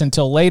specialize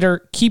until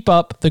later. Keep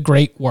up the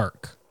great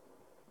work.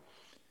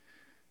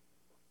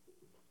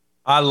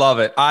 I love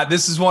it.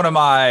 This is one of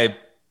my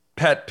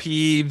pet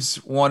peeves.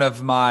 One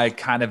of my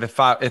kind of,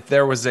 if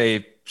there was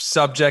a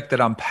subject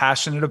that I'm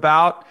passionate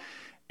about,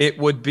 it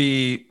would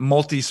be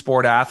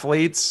multi-sport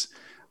athletes.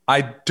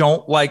 I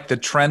don't like the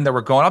trend that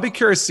we're going. I'll be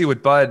curious to see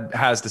what Bud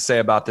has to say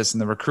about this in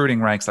the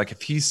recruiting ranks, like if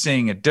he's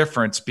seeing a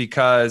difference,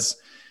 because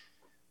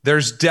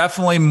there's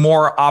definitely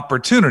more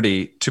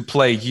opportunity to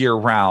play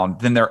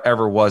year-round than there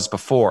ever was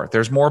before.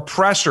 There's more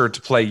pressure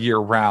to play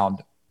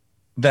year-round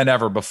than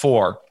ever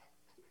before.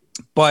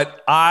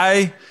 But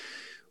I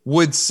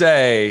would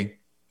say,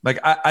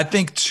 I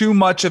think too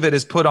much of it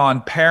is put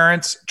on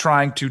parents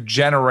trying to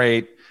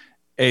generate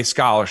a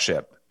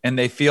scholarship. And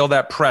they feel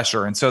that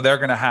pressure. And so they're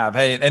going to have,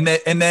 and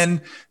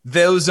then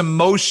those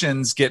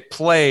emotions get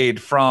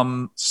played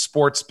from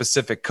sports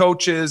specific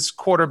coaches,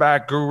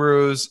 quarterback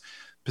gurus,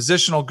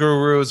 positional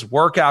gurus,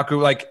 workout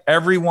guru, like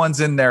everyone's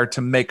in there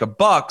to make a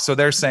buck. So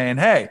they're saying,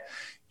 hey,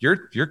 your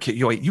kid,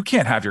 you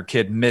can't have your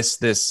kid miss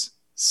this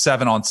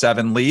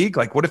 7-on-7 league.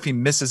 Like, what if he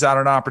misses out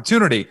on an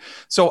opportunity?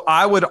 So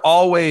I would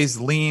always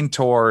lean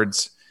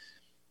towards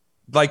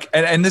like,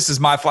 and this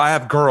is I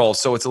have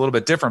girls, so it's a little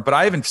bit different, but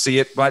I even see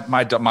it.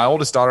 My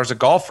oldest daughter's a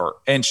golfer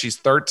and she's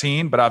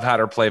 13, but I've had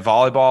her play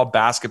volleyball,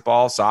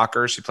 basketball,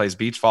 soccer. She plays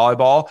beach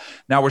volleyball.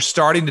 Now we're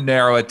starting to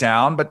narrow it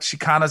down, but she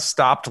kind of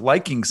stopped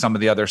liking some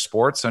of the other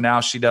sports. So now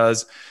she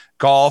does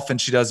golf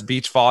and she does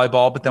beach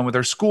volleyball, but then with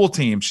her school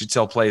team, she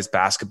still plays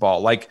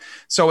basketball. Like,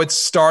 so it's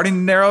starting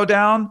to narrow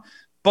down,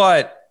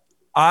 but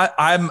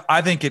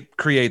I think it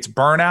creates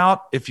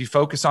burnout if you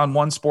focus on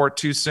one sport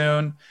too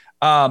soon.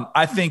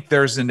 I think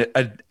there's an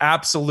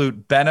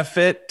absolute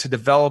benefit to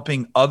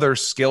developing other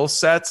skill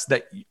sets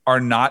that are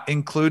not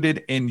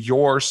included in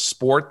your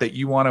sport that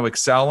you want to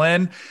excel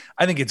in.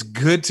 I think it's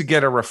good to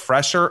get a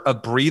refresher, a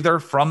breather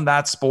from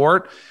that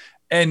sport.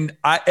 And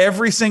I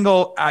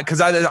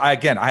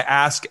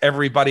ask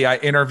everybody I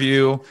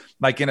interview,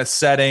 like in a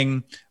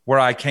setting where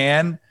I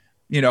can,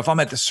 if I'm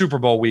at the Super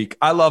Bowl week,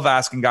 I love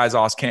asking guys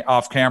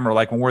off camera,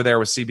 like when we're there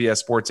with CBS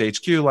Sports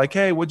HQ, like,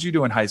 hey, what'd you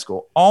do in high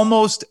school?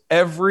 Almost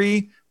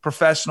every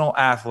professional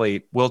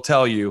athlete will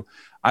tell you,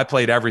 I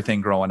played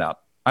everything growing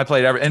up. I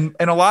played and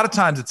a lot of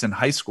times it's in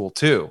high school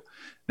too.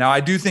 Now I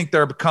do think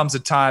there becomes a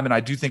time, and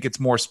I do think it's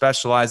more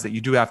specialized, that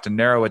you do have to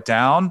narrow it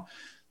down,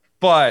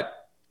 but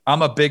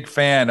I'm a big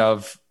fan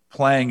of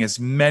playing as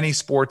many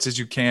sports as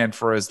you can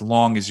for as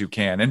long as you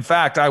can. In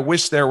fact, I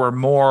wish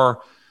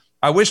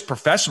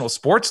professional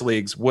sports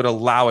leagues would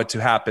allow it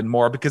to happen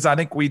more, because I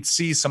think we'd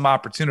see some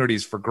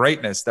opportunities for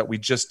greatness that we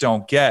just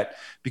don't get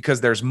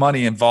because there's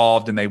money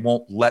involved and they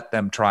won't let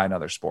them try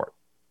another sport.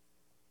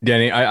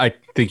 Danny, I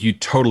think you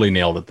totally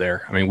nailed it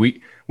there. I mean,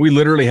 we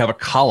literally have a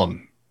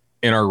column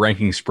in our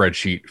ranking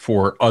spreadsheet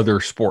for other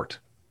sport.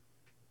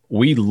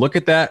 We look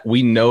at that.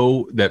 We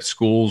know that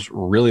schools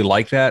really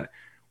like that.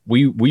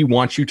 We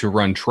want you to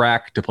run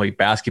track, to play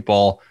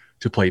basketball,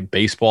 to play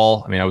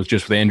baseball. I mean, I was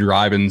just with Andrew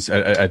Ivins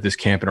at this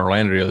camp in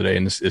Orlando the other day,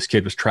 and this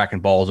kid was tracking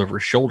balls over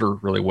his shoulder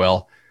really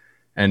well.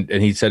 And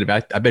he said,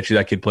 I bet you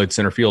that kid played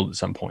center field at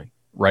some point,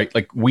 right?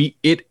 Like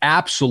it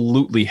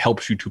absolutely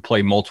helps you to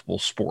play multiple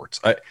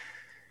sports.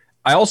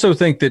 I also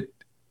think that,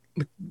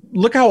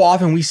 look how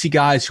often we see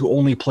guys who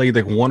only played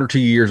like 1 or 2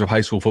 years of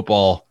high school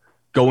football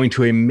going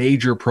to a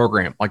major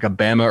program like a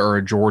Bama or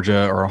a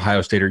Georgia or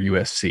Ohio State or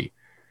USC.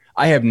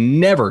 I have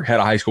never had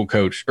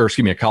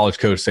a college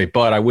coach say,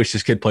 "Bud, I wish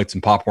this kid played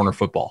some Pop Warner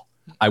football.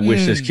 I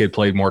wish this kid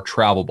played more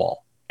travel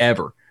ball."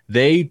 Ever.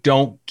 They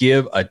don't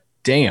give a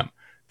damn.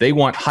 They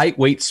want height,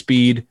 weight,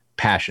 speed,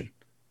 passion,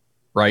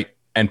 right?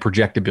 And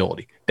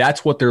projectability.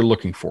 That's what they're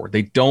looking for.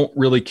 They don't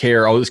really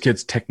care, oh, this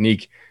kid's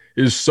technique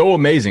is so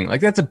amazing.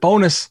 Like, that's a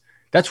bonus.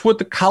 That's what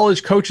the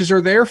college coaches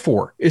are there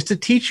for, is to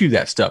teach you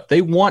that stuff.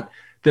 They want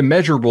the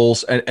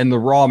measurables and the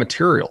raw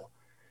material.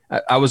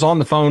 I was on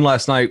the phone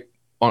last night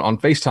on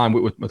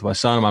FaceTime with my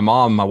son and my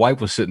mom. My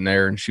wife was sitting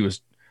there, and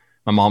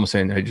my mom was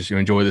saying, "Hey, just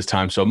enjoy this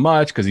time so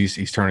much," because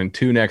he's turning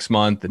 2 next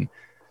month. And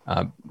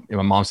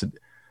my mom said,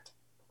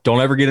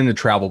 "Don't ever get into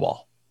travel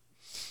ball."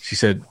 She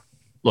said,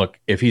 "Look,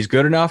 if he's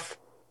good enough,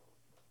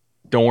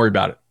 don't worry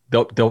about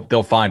it.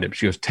 They'll find him."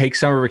 She goes, "Take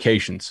summer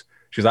vacations."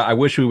 She goes, "I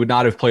wish we would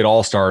not have played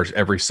All-Stars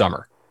every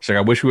summer." She's like,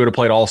 "I wish we would have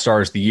played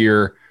All-Stars the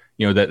year,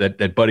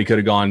 that Buddy could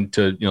have gone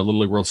to, Little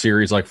League World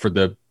Series, like for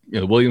the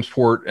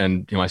Williamsport,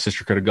 and my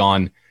sister could have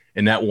gone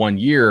in that 1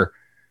 year,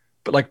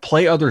 but like,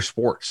 play other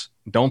sports.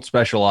 Don't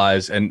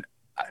specialize." And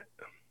I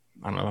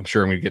don't know, I'm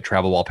sure I'm going to get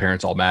travel ball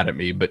parents all mad at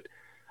me, but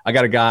I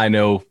got a guy I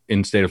know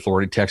in the state of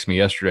Florida. He texted me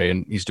yesterday,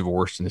 and he's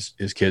divorced, and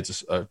his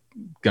kid's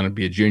going to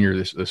be a junior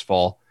this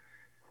fall.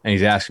 And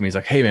he's asking me, he's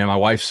like, "Hey man, my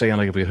wife's saying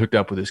like if we hooked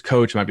up with this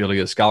coach, I might be able to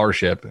get a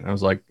scholarship." And I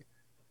was like,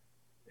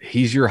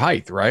 "He's your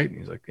height, right?" And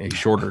he's like, "He's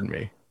shorter than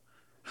me."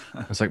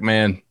 I was like,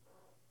 "Man,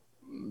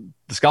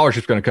 the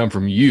scholarship's going to come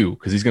from you,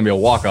 because he's going to be a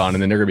walk-on,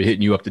 and then they're going to be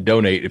hitting you up to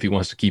donate if he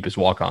wants to keep his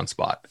walk-on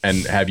spot,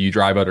 and have you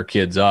drive other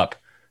kids up,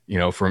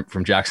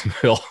 from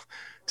Jacksonville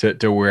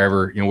to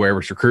wherever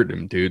it's recruiting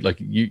him, dude. Like,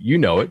 you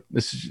know it.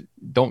 This is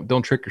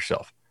don't trick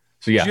yourself."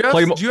 So yeah,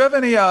 do you have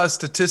any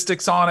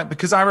statistics on it?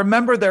 Because I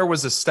remember there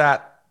was a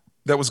stat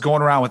that was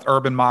going around with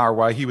Urban Meyer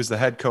while he was the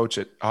head coach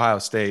at Ohio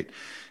State,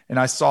 and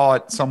I saw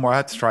it somewhere. I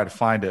had to try to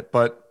find it,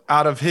 but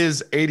out of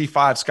his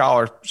 85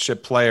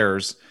 scholarship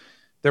players,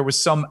 there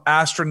was some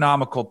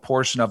astronomical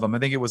portion of them. I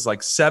think it was like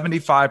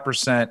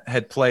 75%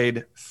 had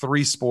played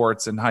 3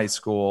 sports in high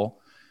school.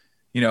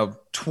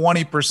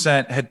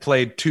 20% had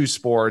played 2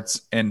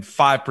 sports, and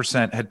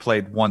 5% had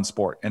played 1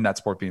 sport, and that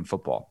sport being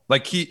football.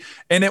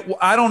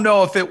 I don't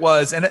know if it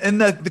was,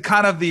 and the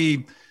kind of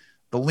the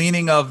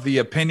leaning of the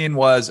opinion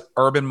was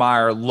Urban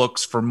Meyer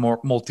looks for more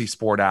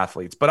multi-sport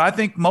athletes, but I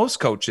think most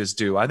coaches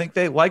do. I think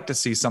they like to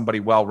see somebody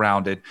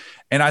well-rounded.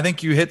 And I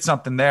think you hit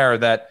something there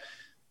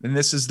and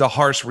this is the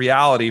harsh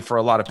reality for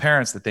a lot of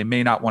parents, that they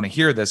may not want to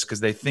hear this because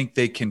they think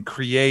they can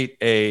create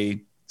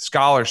a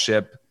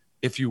scholarship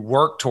if you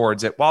work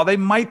towards it. While they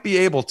might be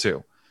able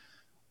to,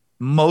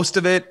 most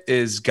of it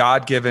is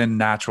God-given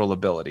natural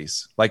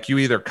abilities. Like you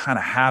either kind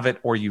of have it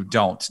or you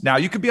don't. Now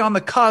you could be on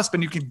the cusp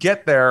and you could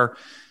get there,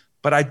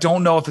 but I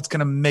don't know if it's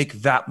going to make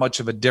that much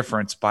of a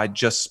difference by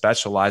just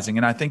specializing.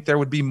 And I think there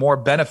would be more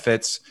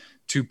benefits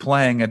to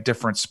playing a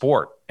different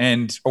sport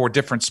or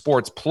different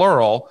sports,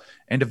 plural,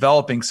 and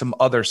developing some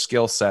other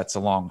skill sets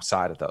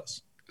alongside of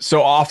those.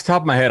 So off the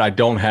top of my head, I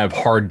don't have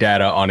hard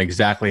data on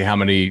exactly how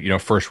many,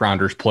 first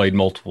rounders played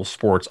multiple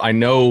sports. I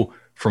know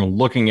from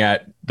looking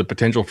at the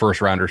potential first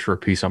rounders for a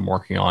piece I'm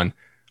working on,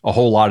 a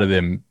whole lot of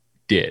them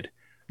did.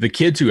 The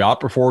kids who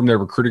outperformed their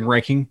recruiting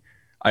ranking,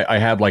 I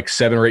have like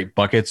 7 or 8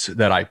 buckets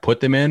that I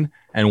put them in.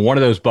 And one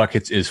of those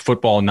buckets is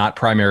football, not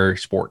primary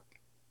sport,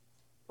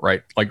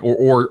 right? Like,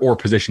 or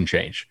position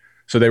change.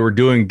 So they were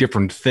doing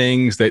different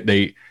things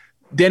Danny,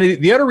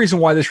 the other reason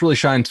why this really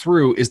shines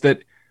through is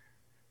that,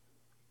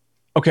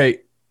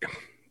 okay,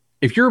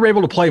 if you're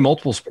able to play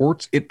multiple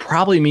sports, it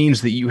probably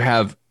means that you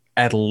have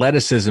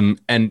athleticism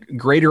and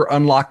greater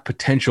unlocked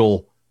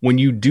potential when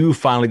you do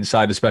finally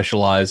decide to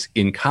specialize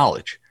in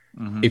college.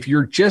 Mm-hmm. If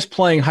you're just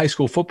playing high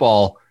school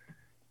football,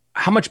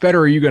 how much better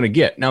are you going to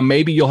get? Now,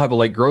 maybe you'll have a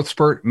late growth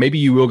spurt. Maybe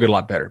you will get a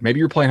lot better. Maybe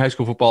you're playing high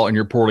school football and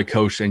you're poorly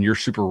coached and you're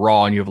super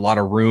raw and you have a lot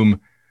of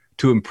room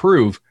to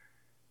improve.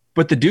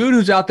 But the dude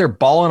who's out there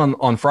balling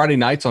on Friday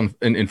nights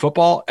in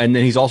football, and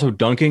then he's also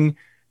dunking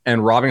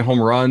and robbing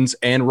home runs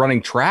and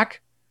running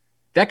track,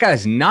 that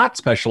guy's not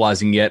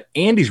specializing yet,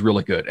 and he's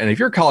really good. And if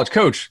you're a college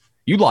coach,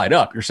 you light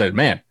up. You're saying,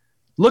 man,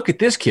 look at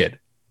this kid.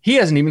 He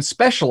hasn't even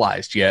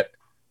specialized yet.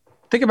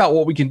 Think about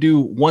what we can do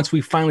once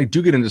we finally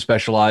do get him to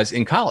specialize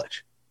in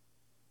college.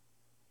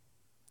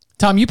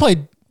 Tom, you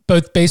played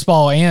both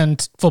baseball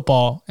and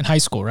football in high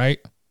school, right?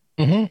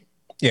 Mm-hmm.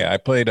 Yeah, I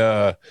played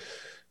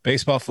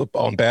baseball,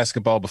 football, and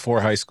basketball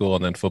before high school,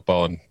 and then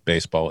football and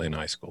baseball in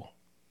high school.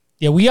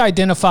 Yeah, we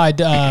identified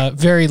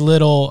very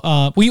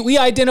little. We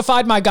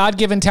identified my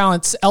God-given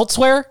talents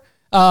elsewhere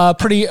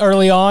pretty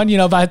early on.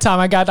 By the time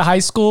I got to high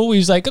school, we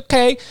was like,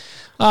 okay,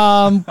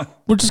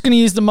 we're just going to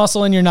use the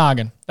muscle in your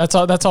noggin. That's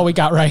all we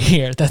got right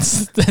here.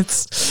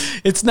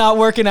 It's not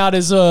working out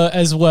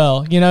as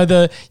well.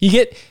 You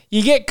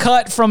get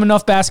cut from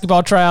enough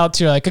basketball tryouts.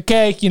 You're like,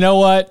 okay, you know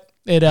what?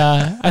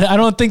 I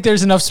don't think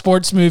there's enough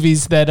sports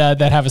movies that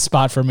have a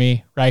spot for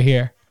me right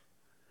here.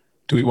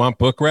 Do we want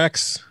book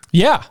recs?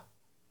 Yeah.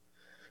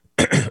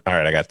 All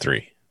right, I got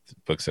 3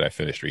 books that I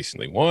finished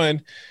recently.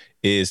 One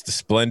is The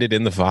Splendid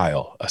and the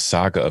Vile, a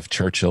saga of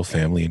Churchill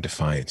family in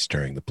defiance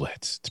during the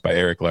Blitz. It's by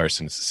Eric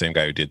Larson. It's the same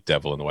guy who did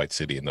Devil in the White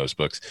City in those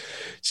books.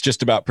 It's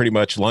just about pretty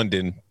much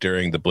London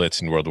during the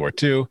Blitz in World War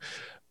II.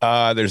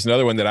 There's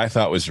another one that I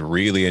thought was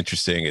really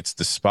interesting. It's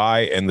The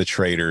Spy and the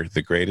Traitor,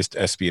 the greatest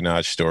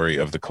espionage story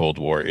of the Cold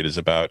War. It is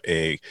about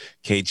a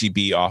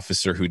KGB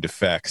officer who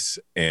defects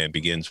and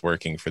begins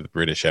working for the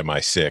British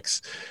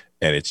MI6.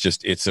 And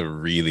it's a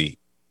really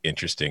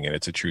interesting, and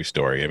it's a true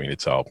story. I mean,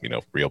 it's all,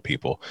 real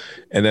people.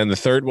 And then the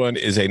third one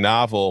is a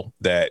novel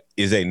that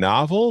is a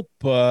novel,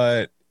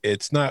 but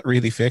it's not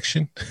really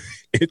fiction.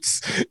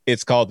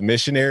 It's called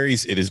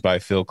Missionaries. It is by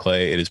Phil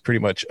Clay. It is pretty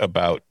much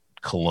about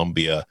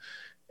Colombia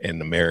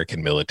and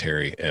American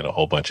military and a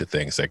whole bunch of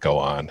things that go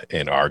on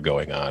and are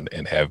going on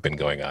and have been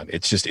going on.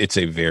 It's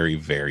a very,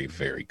 very,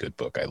 very good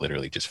book. I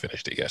literally just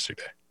finished it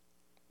yesterday.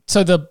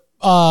 So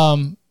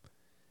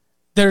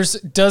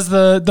does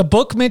the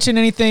book mention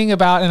anything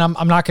about, and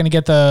I'm not going to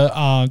get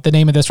the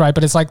name of this right,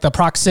 but it's like the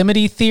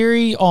proximity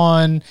theory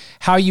on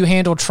how you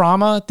handle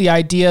trauma. The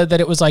idea that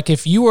it was like,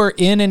 if you were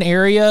in an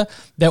area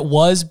that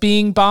was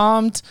being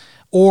bombed,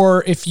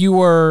 or if you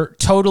were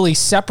totally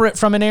separate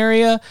from an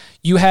area,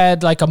 you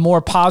had like a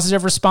more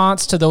positive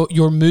response to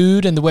your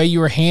mood and the way you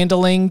were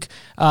handling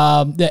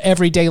the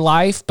everyday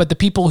life. But the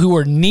people who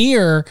were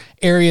near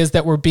areas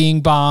that were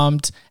being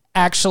bombed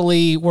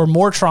actually were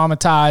more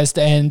traumatized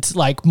and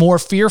like more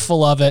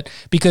fearful of it,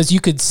 because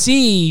you could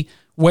see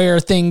where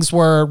things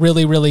were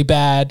really, really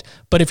bad.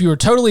 But if you were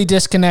totally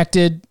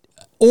disconnected,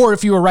 or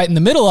if you were right in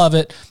the middle of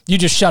it, you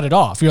just shut it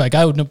off. You're like,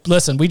 oh, no,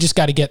 listen, we just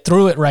got to get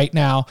through it right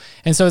now.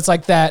 And so it's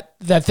like that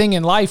thing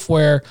in life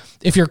where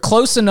if you're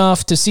close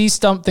enough to see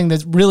something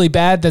that's really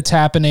bad that's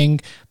happening,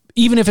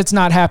 even if it's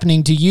not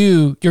happening to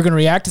you, you're going to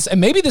react. And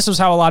maybe this was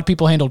how a lot of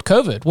people handled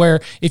COVID, where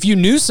if you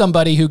knew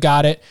somebody who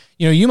got it,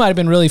 you might have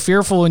been really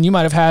fearful and you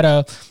might have had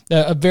a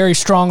very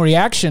strong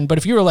reaction. But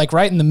if you were like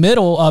right in the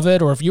middle of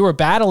it, or if you were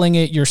battling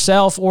it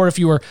yourself, or if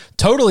you were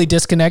totally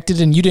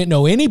disconnected and you didn't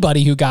know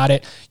anybody who got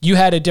it, you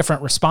had a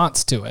different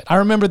response to it. I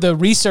remember the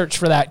research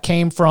for that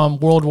came from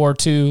World War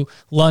II,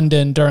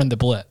 London during the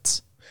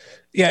Blitz.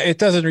 Yeah, it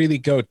doesn't really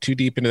go too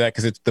deep into that,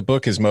 because the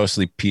book is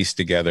mostly pieced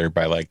together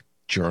by like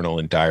journal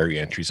and diary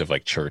entries of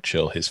like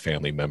Churchill, his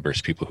family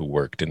members, people who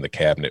worked in the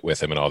cabinet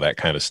with him and all that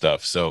kind of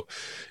stuff. So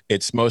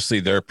it's mostly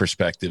their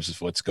perspectives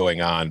of what's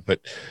going on. But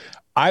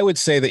I would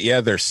say that,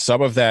 yeah, there's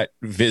some of that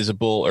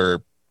visible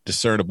or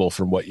discernible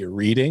from what you're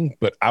reading.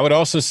 But I would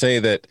also say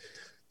that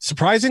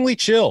surprisingly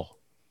chill.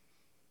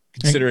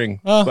 considering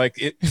like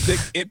it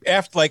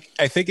after, like,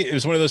 I think it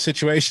was one of those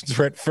situations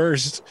where at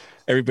first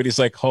everybody's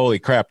like, holy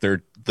crap,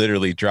 they're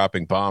literally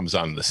dropping bombs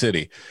on the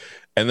city.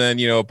 And then,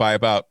 by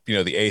about, the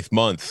 8th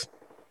month,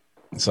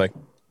 it's like,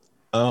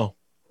 oh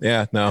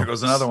yeah, no, Here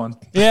goes another one.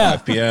 Yeah.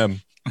 5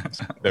 p.m.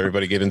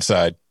 Everybody get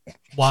inside.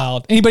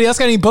 Wild. Anybody else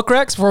got any book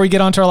recs before we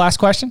get on to our last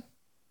question?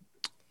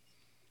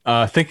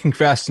 Thinking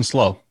Fast and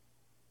Slow.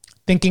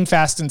 Thinking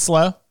Fast and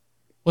Slow.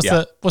 What's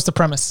the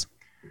premise?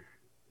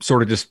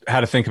 Sort of just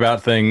how to think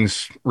about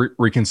things,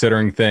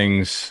 reconsidering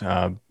things,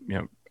 how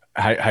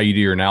you do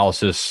your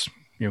analysis,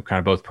 kind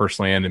of both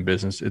personally and in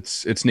business.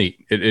 It's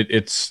neat.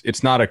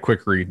 It's not a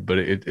quick read, but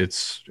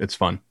it's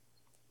fun.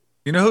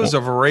 You know who's a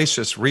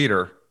voracious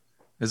reader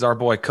is our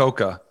boy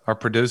Coca, our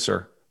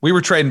producer. We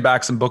were trading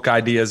back some book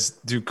ideas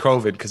due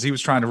COVID because he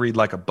was trying to read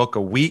like a book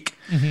a week,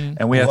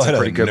 and we had some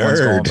pretty good ones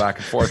going back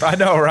and forth. I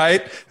know,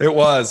 right? It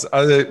was.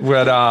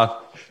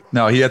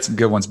 No, he had some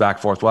good ones back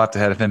and forth. We'll have to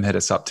have him hit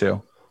us up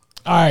too.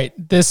 All right.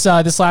 This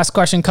last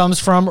question comes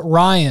from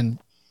Ryan.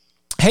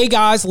 Hey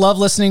guys, love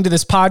listening to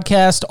this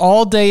podcast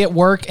all day at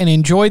work and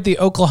enjoyed the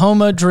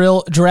Oklahoma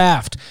drill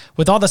draft.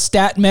 With all the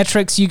stat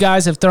metrics you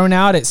guys have thrown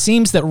out, it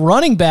seems that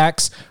running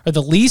backs are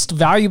the least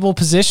valuable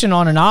position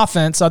on an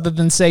offense other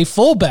than, say,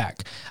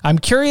 fullback. I'm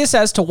curious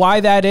as to why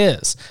that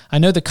is. I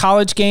know the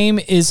college game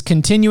is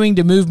continuing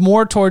to move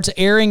more towards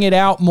airing it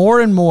out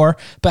more and more,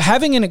 but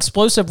having an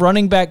explosive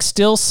running back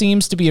still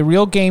seems to be a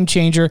real game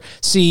changer.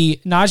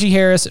 See Najee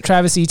Harris,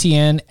 Travis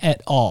Etienne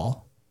et al.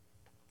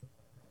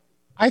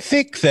 I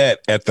think that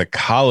at the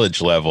college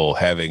level,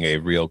 having a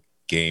real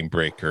game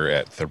breaker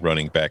at the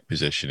running back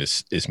position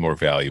is more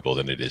valuable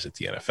than it is at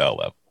the NFL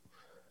level.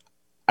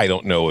 I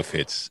don't know if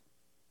it's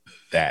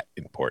that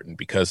important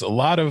because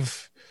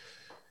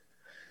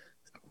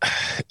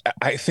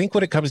I think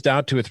what it comes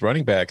down to with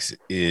running backs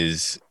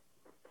is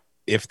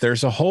if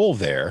there's a hole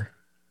there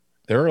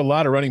are a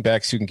lot of running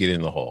backs who can get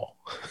in the hole.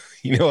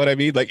 You know what I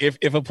mean? Like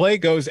if a play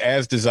goes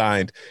as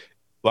designed,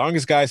 long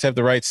as guys have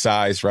the right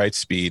size, right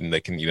speed, and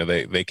they can,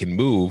 they can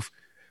move,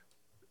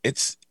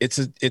 it's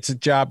a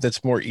job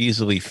that's more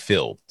easily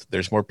filled.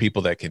 There's more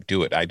people that can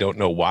do it. I don't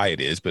know why it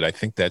is, but I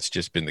think that's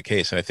just been the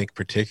case. And I think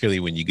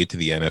particularly when you get to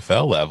the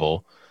NFL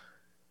level,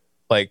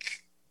 like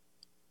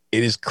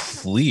it is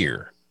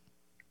clear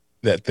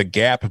that the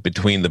gap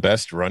between the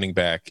best running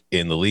back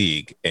in the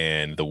league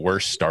and the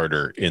worst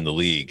starter in the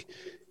league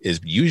is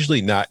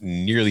usually not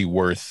nearly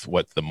worth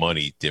what the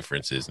money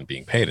difference is in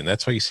being paid. And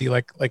that's why you see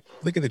like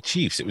look at the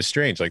Chiefs. It was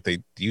strange. Like they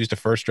used a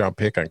 1st-round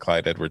pick on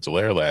Clyde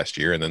Edwards-Helaire last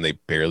year, and then they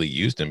barely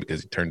used him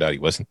because it turned out he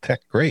wasn't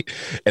that great.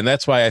 And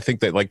that's why I think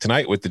that like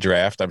tonight with the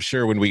draft, I'm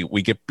sure when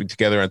we get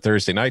together on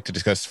Thursday night to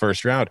discuss the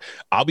 1st round,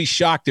 I'll be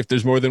shocked if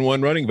there's more than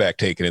one running back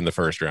taken in the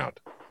 1st round.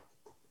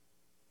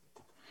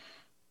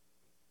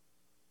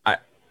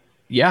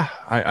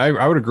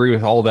 I would agree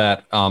with all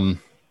that.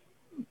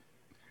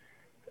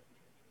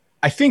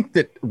 I think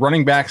that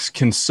running backs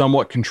can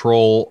somewhat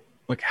control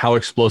like how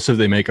explosive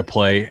they make a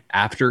play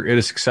after it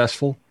is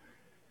successful,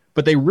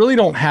 but they really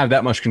don't have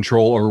that much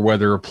control over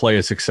whether a play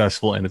is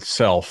successful in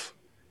itself,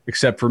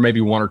 except for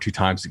maybe 1 or 2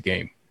 times a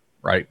game,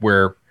 right?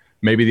 Where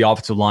maybe the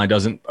offensive line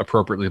doesn't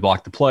appropriately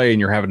block the play and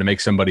you're having to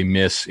make somebody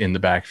miss in the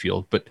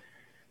backfield. But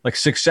like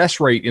success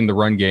rate in the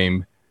run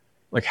game,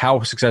 like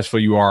how successful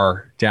you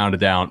are down to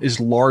down is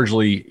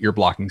largely your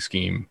blocking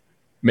scheme,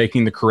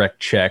 making the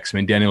correct checks. I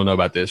mean, Danny will know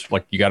about this.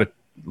 Like you got to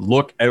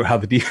look at how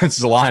the defense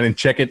is aligned and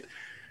check it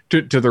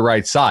to the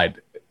right side.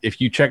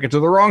 If you check it to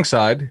the wrong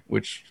side,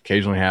 which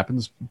occasionally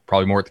happens,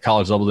 probably more at the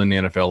college level than the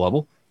NFL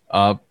level,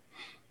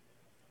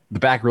 the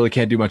back really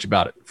can't do much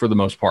about it for the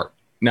most part.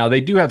 Now, they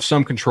do have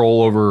some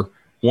control over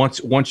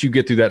once you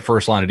get through that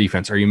first line of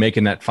defense, are you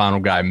making that final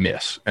guy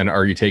miss? And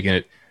are you taking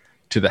it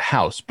to the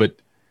house? But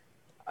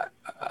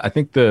I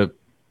think the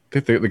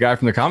guy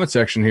from the comment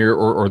section here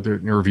or the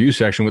review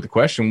section with the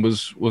question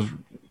was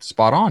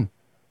spot on.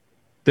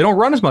 They don't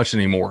run as much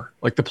anymore.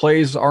 Like the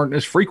plays aren't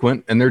as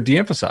frequent and they're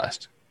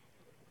de-emphasized.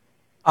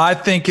 I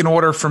think in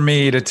order for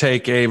me to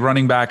take a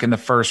running back in the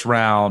 1st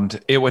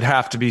round, it would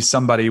have to be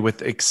somebody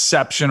with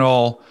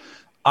exceptional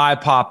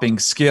eye-popping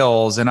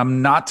skills. And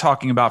I'm not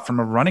talking about from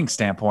a running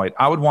standpoint.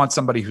 I would want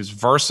somebody who's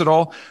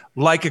versatile,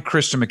 like a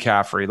Christian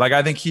McCaffrey. Like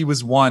I think he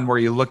was one where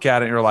you look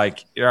at it and you're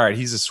like, all right,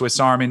 he's a Swiss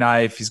Army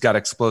knife. He's got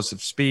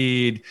explosive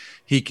speed.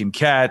 He can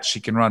catch. He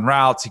can run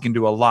routes. He can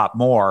do a lot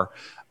more.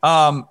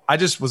 I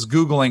just was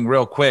Googling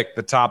real quick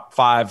the top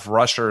 5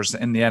 rushers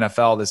in the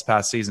NFL this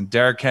past season.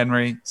 Derrick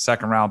Henry,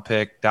 2nd-round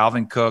pick.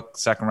 Dalvin Cook,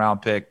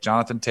 2nd-round pick.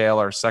 Jonathan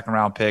Taylor,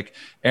 2nd-round pick.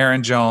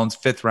 Aaron Jones,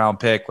 5th-round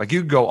pick. Like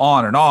you could go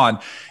on and on.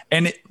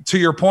 And to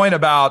your point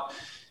about,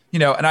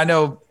 and I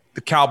know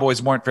the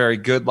Cowboys weren't very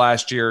good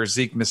last year.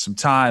 Zeke missed some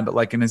time, but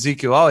like an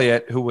Ezekiel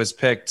Elliott who was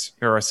picked,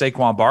 or a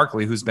Saquon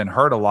Barkley who's been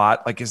hurt a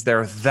lot, like is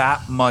there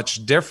that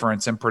much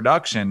difference in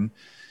production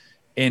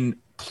in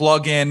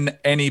plug in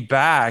any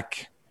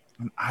back?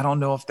 I don't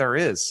know if there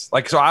is.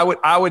 Like, so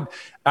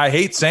I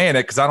hate saying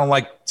it because I don't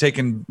like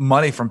taking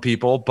money from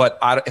people, but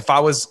if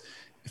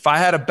I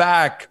had a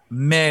back,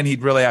 man,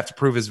 he'd really have to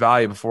prove his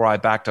value before I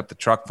backed up the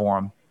truck for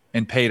him.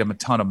 and paid him a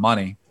ton of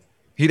money.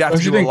 He'd have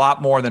to do a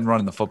lot more than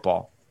running the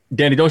football.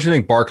 Danny, don't you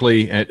think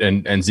Barkley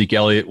and Zeke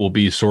Elliott will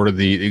be sort of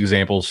the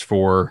examples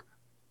for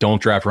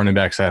don't draft running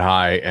backs that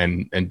high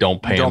and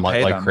don't pay them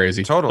like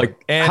crazy? Totally.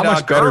 Like, and how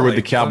much better would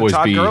the Cowboys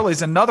Todd be?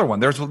 Gurley's another one.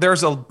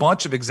 There's a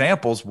bunch of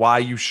examples why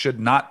you should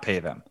not pay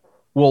them.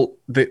 Well,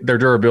 their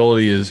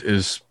durability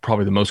is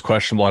probably the most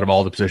questionable out of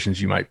all the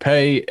positions you might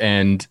pay.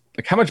 And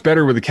like, how much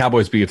better would the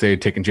Cowboys be if they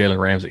had taken Jalen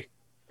Ramsey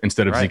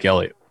instead of Zeke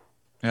Elliott?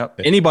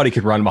 Yep. Anybody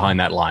could run behind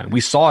that line. We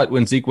saw it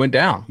when Zeke went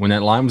down, when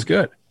that line was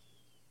good.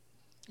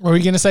 What were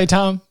you going to say,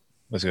 Tom? I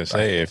was going to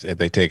say, if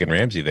they taken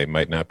Ramsey, they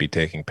might not be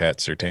taking Pat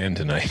Surtain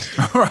tonight.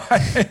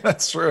 Right,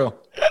 that's true.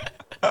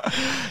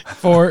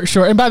 For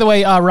sure. And by the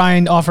way,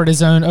 Ryan offered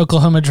his own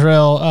Oklahoma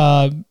drill.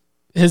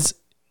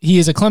 He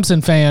is a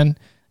Clemson fan,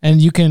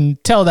 and you can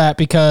tell that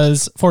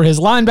because for his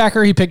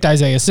linebacker, he picked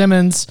Isaiah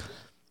Simmons.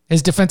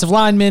 His defensive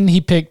lineman, he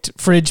picked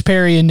Fridge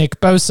Perry and Nick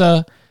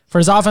Bosa. For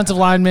his offensive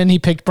lineman, he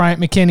picked Bryant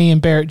McKinney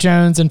and Barrett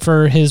Jones. And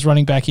for his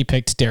running back, he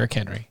picked Derrick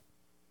Henry.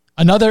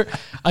 Another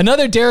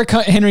Derrick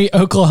Henry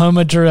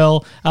Oklahoma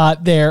drill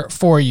there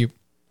for you.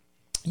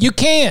 You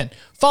can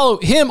follow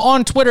him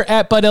on Twitter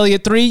at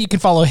BudElliott3. You can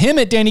follow him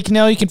at Danny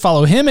Cannell. You can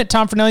follow him at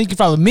Tom Fernelli. You can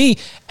follow me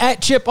at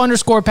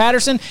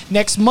Chip_Patterson.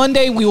 Next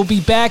Monday, we will be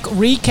back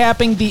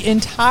recapping the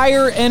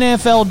entire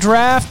NFL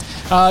draft.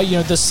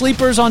 The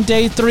sleepers on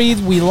day 3,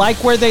 we like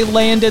where they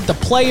landed. The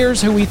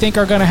players who we think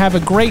are going to have a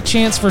great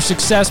chance for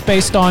success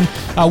based on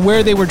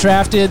where they were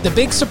drafted. The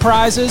big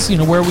surprises,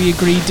 where we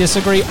agree,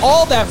 disagree,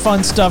 all that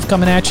fun stuff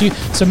coming at you.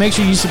 So make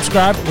sure you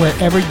subscribe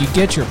wherever you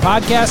get your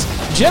podcast.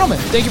 Gentlemen,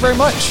 thank you very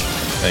much.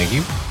 Thank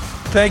you.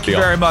 Thank you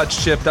very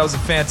much, Chip. That was a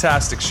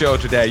fantastic show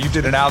today. You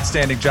did an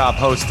outstanding job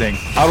hosting.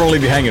 I don't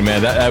leave you hanging,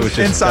 man. That was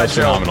just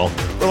phenomenal.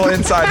 Little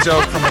inside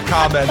joke from the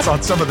comments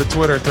on some of the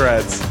Twitter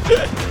threads.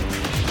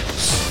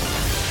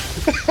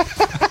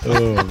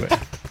 Oh, man.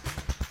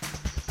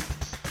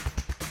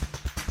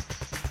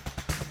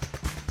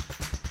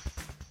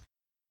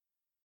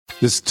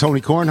 This is Tony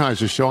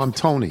Kornheiser's show. I'm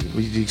Tony.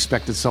 You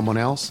expected someone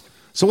else?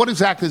 So what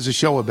exactly is the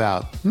show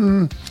about?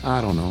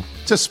 I don't know.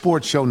 It's a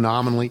sports show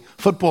nominally.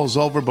 Football's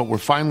over, but we're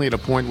finally at a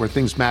point where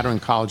things matter in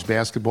college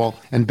basketball,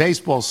 and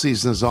baseball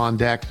season is on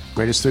deck.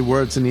 Greatest 3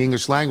 words in the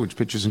English language,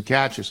 pitchers and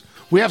catchers.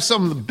 We have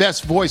some of the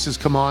best voices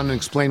come on and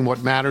explain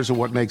what matters or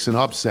what makes an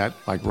upset,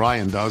 like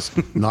Ryan does.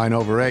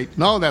 9/8.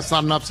 No, that's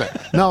not an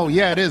upset. No,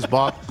 yeah, it is,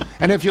 Bob.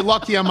 And if you're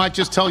lucky, I might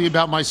just tell you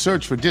about my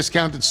search for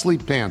discounted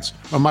sleep pants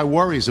or my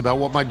worries about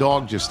what my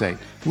dog just ate.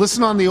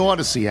 Listen on the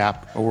Odyssey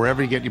app or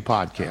wherever you get your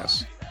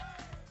podcasts.